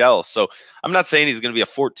of the shell. So I'm not saying he's going to be a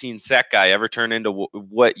 14 sack guy, ever turn into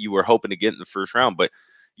what you were hoping to get in the first round. But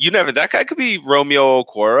that guy could be Romeo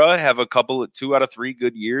Okwara, have a couple of 2 out of 3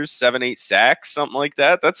 good years, 7-8 sacks, something like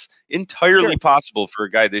that. That's entirely possible for a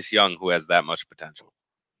guy this young who has that much potential.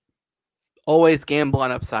 Always gamble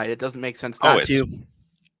on upside. It doesn't make sense not to.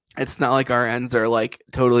 It's not like our ends are like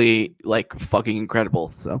totally like fucking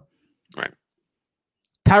incredible. So, right.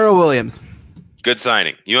 Tyrell Williams. Good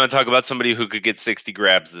signing. You want to talk about somebody who could get 60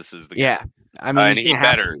 grabs? This is the guy. Yeah. I mean, and he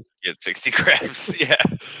better get 60 grabs. Yeah.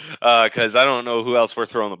 Because I don't know who else we're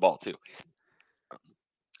throwing the ball to.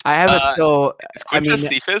 I have it so. Is Quintez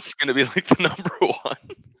Cephas going to be like the number one?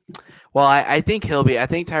 Well, I think he'll be. I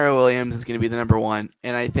think Tyrell Williams is going to be the number one,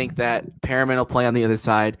 and I think that Perriman will play on the other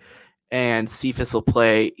side, and Cephas will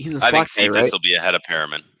play. He's a slot guy, right? I think Cephas will be ahead of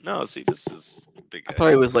Perriman. No, Cephas is a big guy. I thought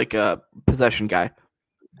he was like a possession guy.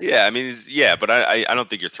 Yeah, I mean, but I don't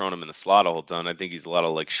think you're throwing him in the slot a whole ton. I think he's a lot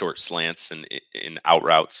of like short slants and in out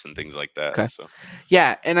routes and things like that. Okay. So.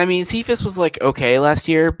 Yeah, and I mean, Cephas was like okay last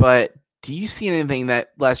year, but do you see anything that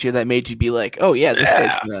last year that made you be like, oh yeah, this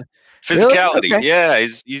guy's gonna. Physicality, really? Okay. Yeah,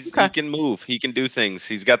 he can move, he can do things,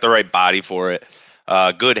 he's got the right body for it.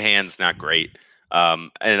 Good hands, not great,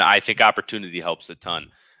 and I think opportunity helps a ton.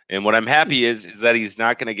 And what I'm happy is that he's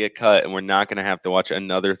not going to get cut, and we're not going to have to watch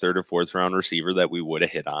another 3rd or 4th round receiver that we would have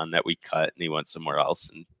hit on that we cut, and he went somewhere else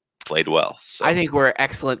and played well. So I think we're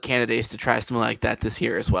excellent candidates to try something like that this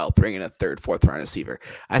year as well, bringing a 3rd, 4th round receiver.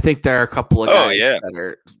 I think there are a couple of guys that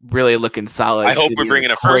are really looking solid. I hope we're bringing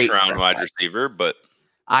a 1st round wide receiver, but.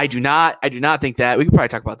 I do not think that. We can probably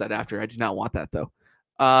talk about that after. I do not want that though.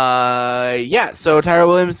 So Tyrell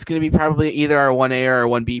Williams is going to be probably either our 1A or our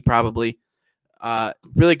 1B probably.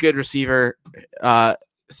 Really good receiver,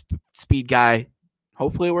 speed guy.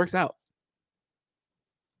 Hopefully it works out.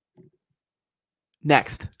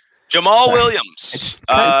 Next. Jamal Williams.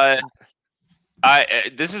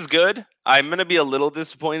 This is good. I'm going to be a little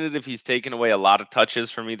disappointed if he's taken away a lot of touches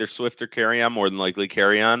from either Swift or Kerryon, more than likely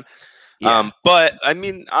Kerryon. Yeah. But I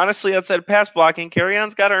mean, honestly, outside of pass blocking,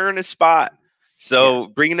 Kerryon's got to earn his spot. So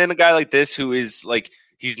bringing in a guy like this, who is like,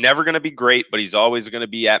 he's never going to be great, but he's always going to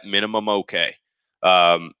be at minimum okay.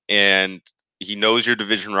 And he knows your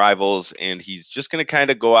division rivals, and he's just going to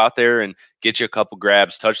kind of go out there and get you a couple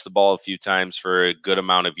grabs, touch the ball a few times for a good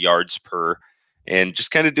amount of yards per, and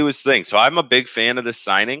just kind of do his thing. So I'm a big fan of this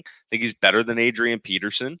signing. I think he's better than Adrian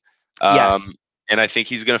Peterson. Yes. And I think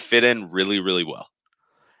he's going to fit in really, really well.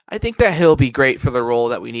 I think that he'll be great for the role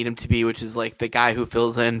that we need him to be, which is like the guy who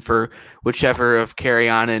fills in for whichever of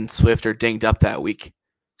Kerryon and Swift are dinged up that week.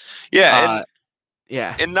 Yeah.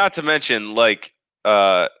 And not to mention, like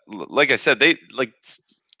I said,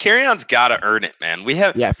 Kerryon's got to earn it, man. We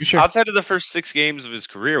have, for sure. Outside of the first 6 games of his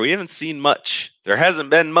career, we haven't seen much. There hasn't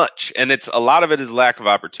been much, and it's a lot of it is lack of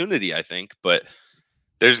opportunity, I think. But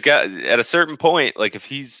there's at a certain point, like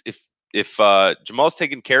if Jamal's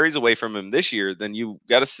taking carries away from him this year, then you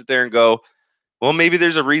got to sit there and go, well, maybe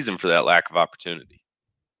there's a reason for that lack of opportunity.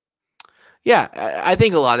 Yeah, I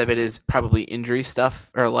think a lot of it is probably injury stuff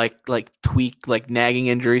or like nagging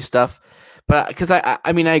injury stuff. But because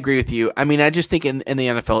I mean, I agree with you. I mean, I just think in the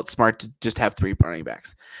NFL, it's smart to just have 3 running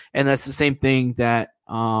backs. And that's the same thing that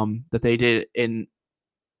they did in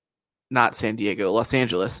not San Diego, Los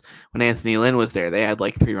Angeles, when Anthony Lynn was there. They had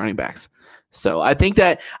like 3 running backs. So I think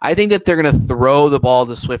that they're going to throw the ball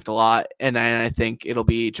to Swift a lot, and I think it'll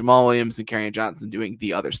be Jamal Williams and Kerryon Johnson doing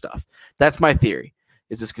the other stuff. That's my theory.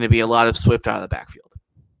 Is this going to be a lot of Swift out of the backfield?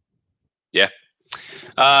 Yeah.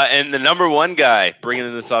 And the number 1 guy bringing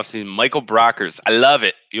in this offseason, Michael Brockers. I love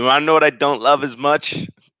it. You want to know what I don't love as much?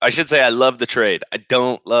 I should say I love the trade. I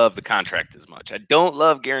don't love the contract as much. I don't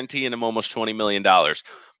love guaranteeing him almost $20 million.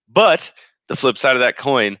 But the flip side of that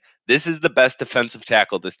coin, this is the best defensive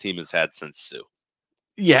tackle this team has had since Sue.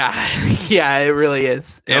 Yeah, it really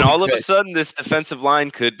is. And all of a sudden, this defensive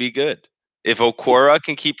line could be good. If Okwara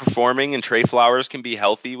can keep performing and Trey Flowers can be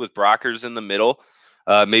healthy with Brockers in the middle,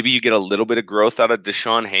 maybe you get a little bit of growth out of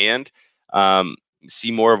Deshaun Hand,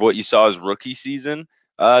 see more of what you saw his rookie season.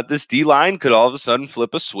 This D-line could all of a sudden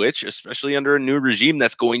flip a switch, especially under a new regime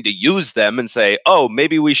that's going to use them and say, oh,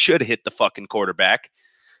 maybe we should hit the fucking quarterback.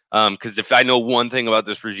 Because if I know one thing about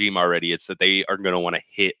this regime already, it's that they are going to want to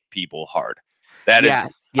hit people hard. That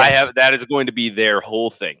is going to be their whole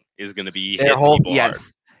thing. Is going to be their whole people hard.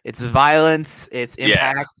 It's violence, it's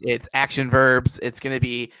impact, it's action verbs. It's going to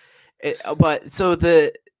be, but so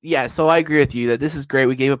the Yeah, so I agree with you that this is great.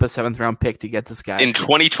 We gave up a 7th-round pick to get this guy in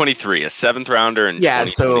 2023, a 7th-rounder in 2023.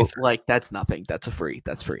 So like that's nothing. That's free.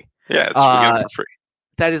 Yeah, we got it for free.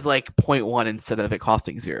 That is like 0.1 instead of it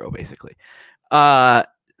costing 0, basically.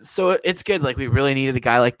 So it's good. Like we really needed a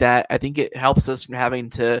guy like that. I think it helps us from having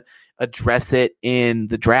to address it in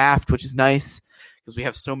the draft, which is nice because we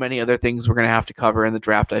have so many other things we're going to have to cover in the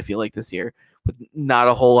draft. I feel like this year, but not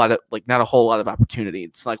a whole lot of opportunity.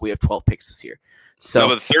 It's not like we have 12 picks this year. So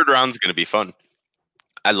but the 3rd round is going to be fun.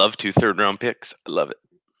 I love 2 3rd-round picks. I love it.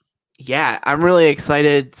 Yeah, I'm really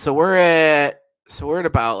excited. So we're at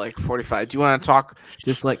about like 45. Do you want to talk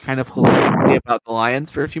just like kind of holistically about the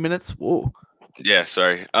Lions for a few minutes? Whoa. Yeah,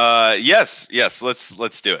 sorry. Yes.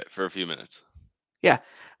 Let's do it for a few minutes. Yeah.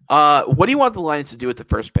 What do you want the Lions to do with the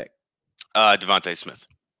first pick? Devontae Smith.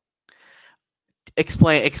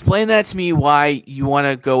 Explain that to me. Why you want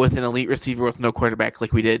to go with an elite receiver with no quarterback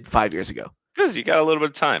like we did 5 years ago? Because you got a little bit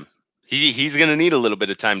of time. He's going to need a little bit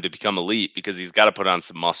of time to become elite because he's got to put on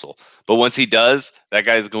some muscle. But once he does, that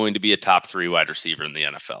guy is going to be a top 3 wide receiver in the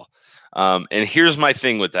NFL. And here's my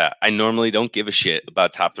thing with that. I normally don't give a shit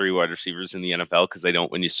about top 3 wide receivers in the NFL because they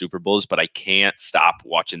don't win you Super Bowls, but I can't stop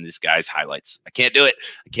watching this guy's highlights. I can't do it.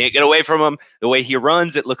 I can't get away from him. The way he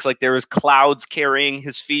runs, it looks like there is clouds carrying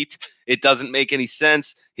his feet. It doesn't make any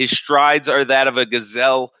sense. His strides are that of a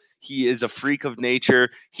gazelle. He is a freak of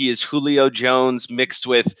nature. He is Julio Jones mixed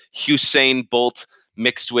with Usain Bolt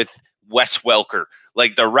mixed with Wes Welker.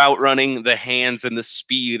 Like the route running, the hands, and the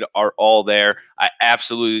speed are all there. I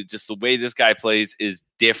absolutely just the way this guy plays is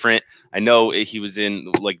different. I know he was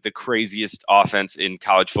in like the craziest offense in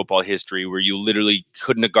college football history where you literally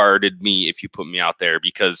couldn't have guarded me if you put me out there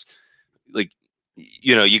because like,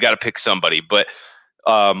 you know, you got to pick somebody. But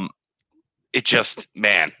it just,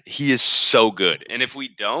 man, he is so good. And if we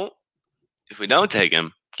don't take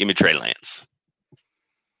him, give me Trey Lance.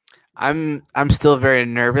 I'm still very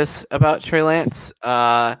nervous about Trey Lance.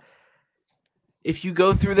 If you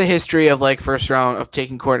go through the history of like first round of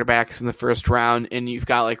taking quarterbacks in the first round, and you've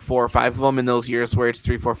got like 4 or 5 of them in those years where it's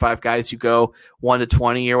 3, 4, 5 guys who go 1 to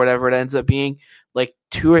 20 or whatever it ends up being, like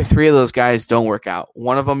 2 or 3 of those guys don't work out.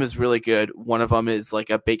 One of them is really good. One of them is like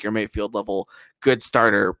a Baker Mayfield level good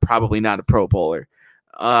starter, probably not a Pro Bowler.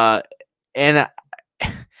 And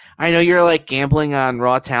I know you're like gambling on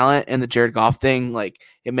raw talent and the Jared Goff thing. Like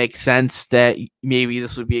it makes sense that maybe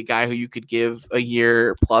this would be a guy who you could give a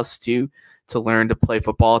year plus to learn to play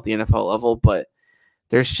football at the NFL level. But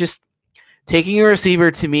there's just taking a receiver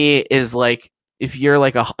to me is like, if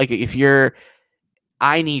you're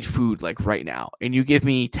I need food like right now and you give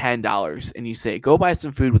me $10 and you say, go buy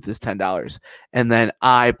some food with this $10. And then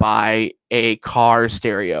I buy a car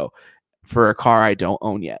stereo for a car I don't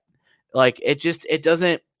own yet. Like it just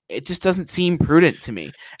doesn't seem prudent to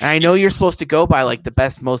me. And I know you're supposed to go by like the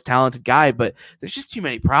best, most talented guy, but there's just too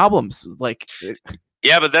many problems. Like,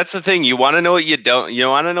 yeah, but that's the thing. You want to know what you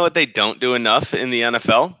want to know what they don't do enough in the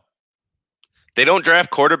NFL? They don't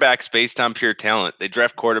draft quarterbacks based on pure talent. They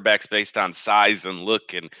draft quarterbacks based on size and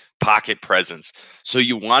look and pocket presence. So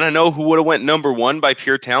you want to know who would have went number 1 by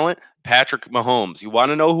pure talent? Patrick Mahomes. You want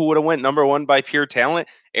to know who would have went number 1 by pure talent?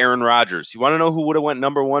 Aaron Rodgers. You want to know who would have went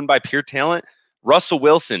number 1 by pure talent? Russell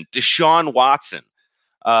Wilson, Deshaun Watson,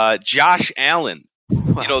 Josh Allen.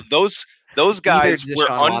 Wow. You know, those guys were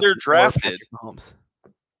underdrafted.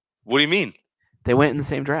 What do you mean? They went in the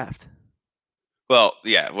same draft. Well,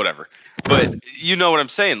 yeah, whatever. But you know what I'm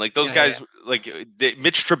saying? Like those guys, like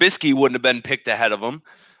Mitch Trubisky wouldn't have been picked ahead of them.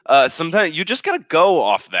 Sometimes you just got to go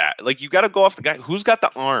off that. Like you got to go off the guy who's got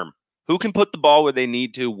the arm, who can put the ball where they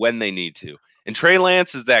need to, when they need to. And Trey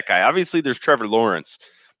Lance is that guy. Obviously, there's Trevor Lawrence,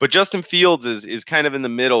 but Justin Fields is kind of in the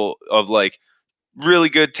middle of like really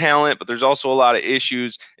good talent, but there's also a lot of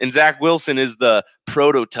issues. And Zach Wilson is the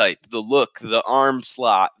prototype, the look, the arm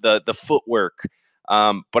slot, the footwork.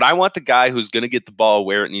 But I want the guy who's going to get the ball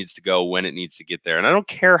where it needs to go, when it needs to get there. And I don't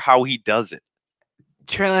care how he does it.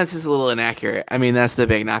 Trey Lance is a little inaccurate. I mean, that's the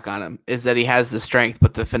big knock on him, is that he has the strength,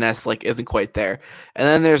 but the finesse like isn't quite there. And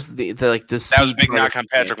then there's the like this. That was a big knock on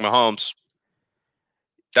Patrick Mahomes.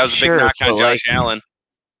 That was a big knock on Josh Allen.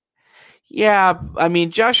 Yeah, I mean,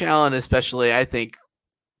 Josh Allen especially, I think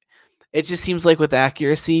it just seems like with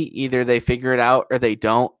accuracy, either they figure it out or they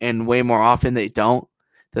don't, and way more often they don't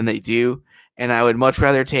than they do. And I would much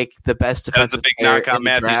rather take the best defensive player. That was the big knock on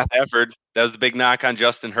Matthew Stafford. That was the big knock on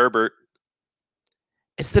Justin Herbert.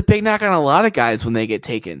 It's the big knock on a lot of guys when they get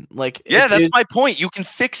taken. Like, yeah, that's my point. You can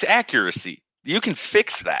fix accuracy. You can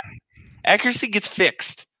fix that. Accuracy gets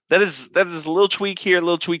fixed. That is a little tweak here, a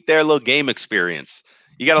little tweak there, a little game experience.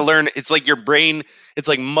 You got to learn. It's like your brain. It's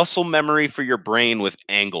like muscle memory for your brain with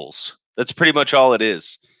angles. That's pretty much all it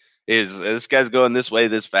is. is this guy's going this way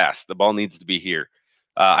this fast. The ball needs to be here.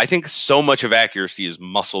 I think so much of accuracy is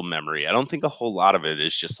muscle memory. I don't think a whole lot of it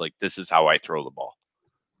is just like, this is how I throw the ball.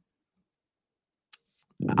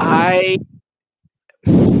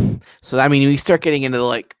 So, I mean, we start getting into the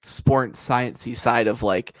like sport sciencey side of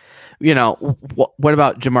like, you know, what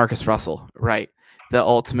about Jamarcus Russell, right? The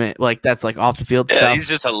ultimate, like that's like off the field stuff. He's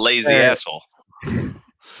just a lazy asshole.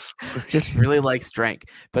 Just really like strength.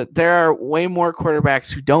 But there are way more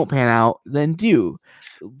quarterbacks who don't pan out than do.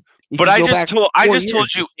 But I just told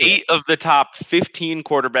you 8 of the top 15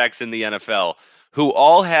 quarterbacks in the NFL who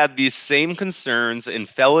all had these same concerns and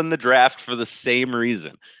fell in the draft for the same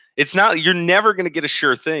reason. It's not, you're never going to get a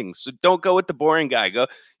sure thing. So don't go with the boring guy. You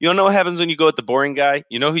don't know what happens when you go with the boring guy.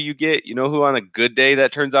 You know who you get? You know who on a good day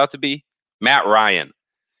that turns out to be? Matt Ryan.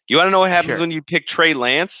 You want to know what happens when you pick Trey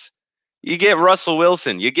Lance? You get Russell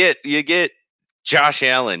Wilson. You get Josh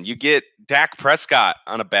Allen. You get Dak Prescott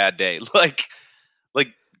on a bad day. Like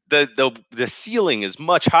the ceiling is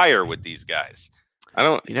much higher with these guys. I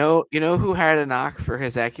don't. You know who had a knock for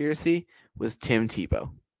his accuracy was Tim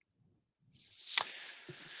Tebow.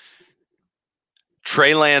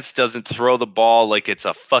 Trey Lance doesn't throw the ball like it's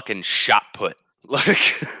a fucking shot put.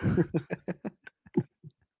 Like,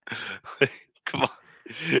 come on.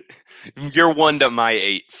 You're 1 to my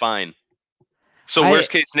 8. Fine. So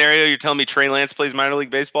worst case scenario, you're telling me Trey Lance plays minor league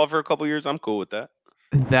baseball for a couple years? I'm cool with that.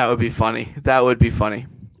 That would be funny.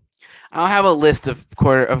 I'll have a list of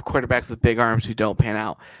quarterbacks with big arms who don't pan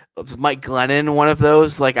out. Is Mike Glennon one of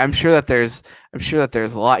those? Like, I'm sure that there's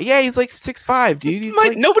a lot. Yeah, he's like 6'5", dude.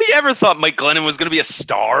 Nobody ever thought Mike Glennon was going to be a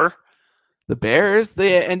star. The Bears,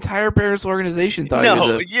 the entire Bears organization thought.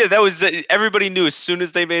 That was everybody knew as soon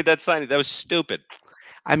as they made that signing. That was stupid.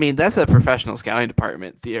 I mean, that's a professional scouting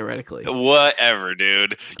department, theoretically. Whatever,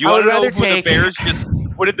 dude. You want to know who the Bears just?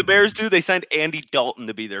 What did the Bears do? They signed Andy Dalton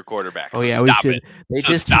to be their quarterback. Oh yeah, we should. They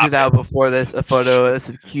just tweeted out before this a photo that's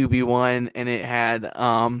a QB1, and it had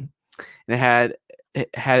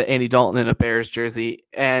Andy Dalton in a Bears jersey,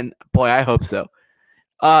 and boy, I hope so.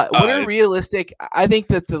 Realistic? I think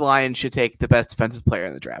that the Lions should take the best defensive player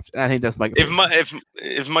in the draft, and I think that's Mike.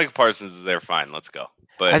 If Mike Parsons is there, fine, let's go.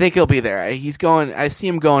 But I think he'll be there. He's going. I see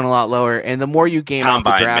him going a lot lower, and the more you game out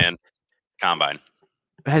the draft, man. Combine.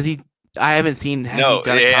 Has he? I haven't seen. He done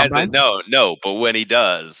it hasn't. No. But when he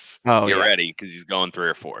does, you're ready because he's going 3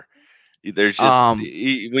 or 4. There's just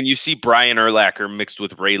when you see Brian Urlacher mixed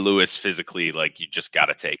with Ray Lewis physically, like you just got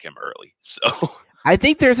to take him early. So I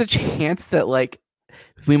think there's a chance that like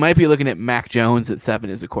we might be looking at Mac Jones at 7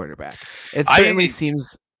 as a quarterback. It certainly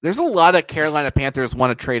seems. There's a lot of Carolina Panthers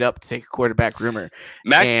want to trade up to take a quarterback rumor.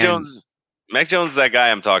 Mac Jones, that guy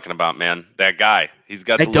I'm talking about, man. That guy. He's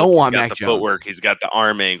got the look, don't want he's got Mac the Jones. Footwork. He's got the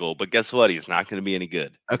arm angle. But guess what? He's not going to be any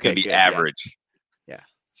good. He's going to be average. Yeah.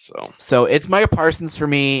 So it's Micah Parsons for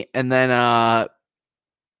me, and then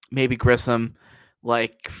maybe Grissom.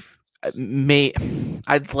 Like,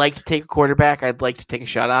 I'd like to take a quarterback. I'd like to take a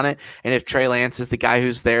shot on it. And if Trey Lance is the guy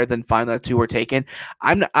who's there, then fine. That's who we're taking.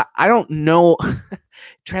 I don't know.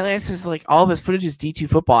 Trey Lance is like all of his footage is D2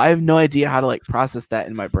 football. I have no idea how to like process that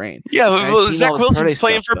in my brain. Yeah, well, Zach Wilson's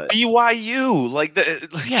playing for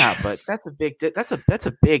BYU. Yeah, but that's a big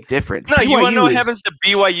difference. No, you want to know what happens to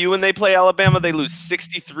BYU when they play Alabama? They lose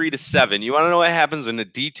 63-7. You want to know what happens when a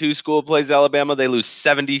D2 school plays Alabama? They lose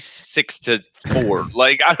 76-4.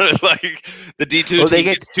 Like I don't like the D2 team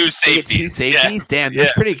gets 2 safeties. Damn,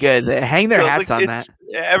 that's pretty good. They hang their hats on that.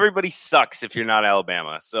 Everybody sucks if you're not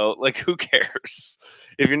Alabama. So like, who cares?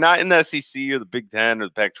 If you're not in the SEC or the Big Ten or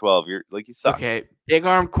the Pac-12, you suck. Okay, big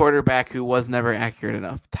arm quarterback who was never accurate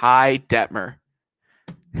enough. Ty Detmer.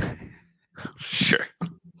 Sure,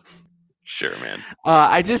 man.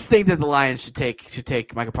 I just think that the Lions should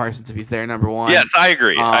take Micah Parsons if he's there, number 1. Yes, I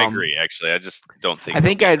agree. Actually, I just don't think. I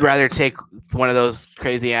think I'd rather take one of those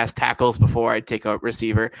crazy ass tackles before I'd take a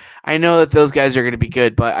receiver. I know that those guys are going to be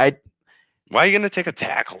good, but why are you going to take a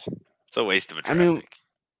tackle? It's a waste of a draft pick.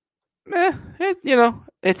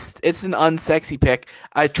 It's an unsexy pick.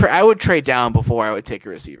 I would trade down before I would take a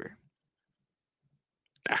receiver.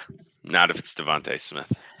 Nah, not if it's Devontae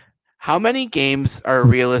Smith. How many games are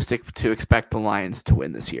realistic to expect the Lions to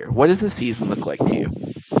win this year? What does the season look like to you?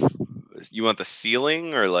 You want the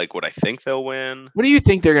ceiling or like what I think they'll win? What do you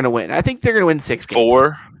think they're going to win? I think they're going to win 6 games.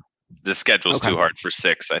 4. The schedule's too hard for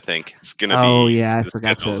 6. I think it's going to be. Oh yeah, I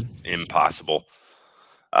forgot to. Impossible.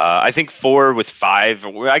 I think 4 with 5.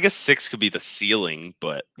 I guess 6 could be the ceiling,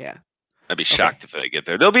 but yeah, I'd be shocked if they get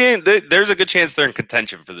there. There's a good chance they're in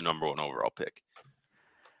contention for the number 1 overall pick.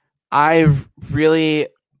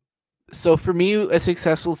 So for me, a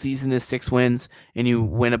successful season is 6 wins, and you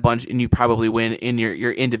win a bunch, and you probably win in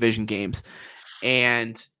your in division games.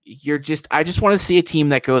 And I just want to see a team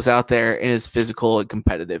that goes out there and is physical and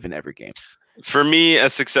competitive in every game. For me, a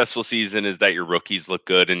successful season is that your rookies look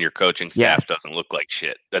good and your coaching staff doesn't look like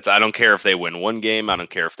shit. I don't care if they win one game. I don't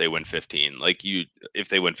care if they win 15. If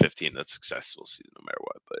they win 15, that's a successful season no matter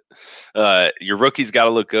what. But your rookies got to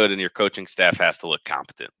look good and your coaching staff has to look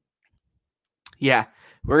competent. Yeah.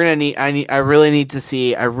 I really need to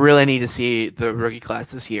see the rookie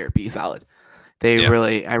class this year be solid. I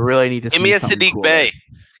really need to Give me a Sadiq Bey.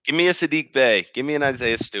 Give me a Sadiq Bey. Give me an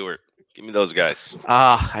Isaiah Stewart. Give me those guys.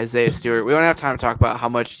 Isaiah Stewart. We don't have time to talk about how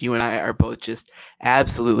much you and I are both just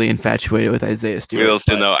absolutely infatuated with Isaiah Stewart. We will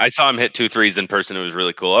soon, though. I saw him hit 2 threes in person. It was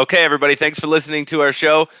really cool. Okay, everybody. Thanks for listening to our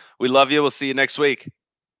show. We love you. We'll see you next week.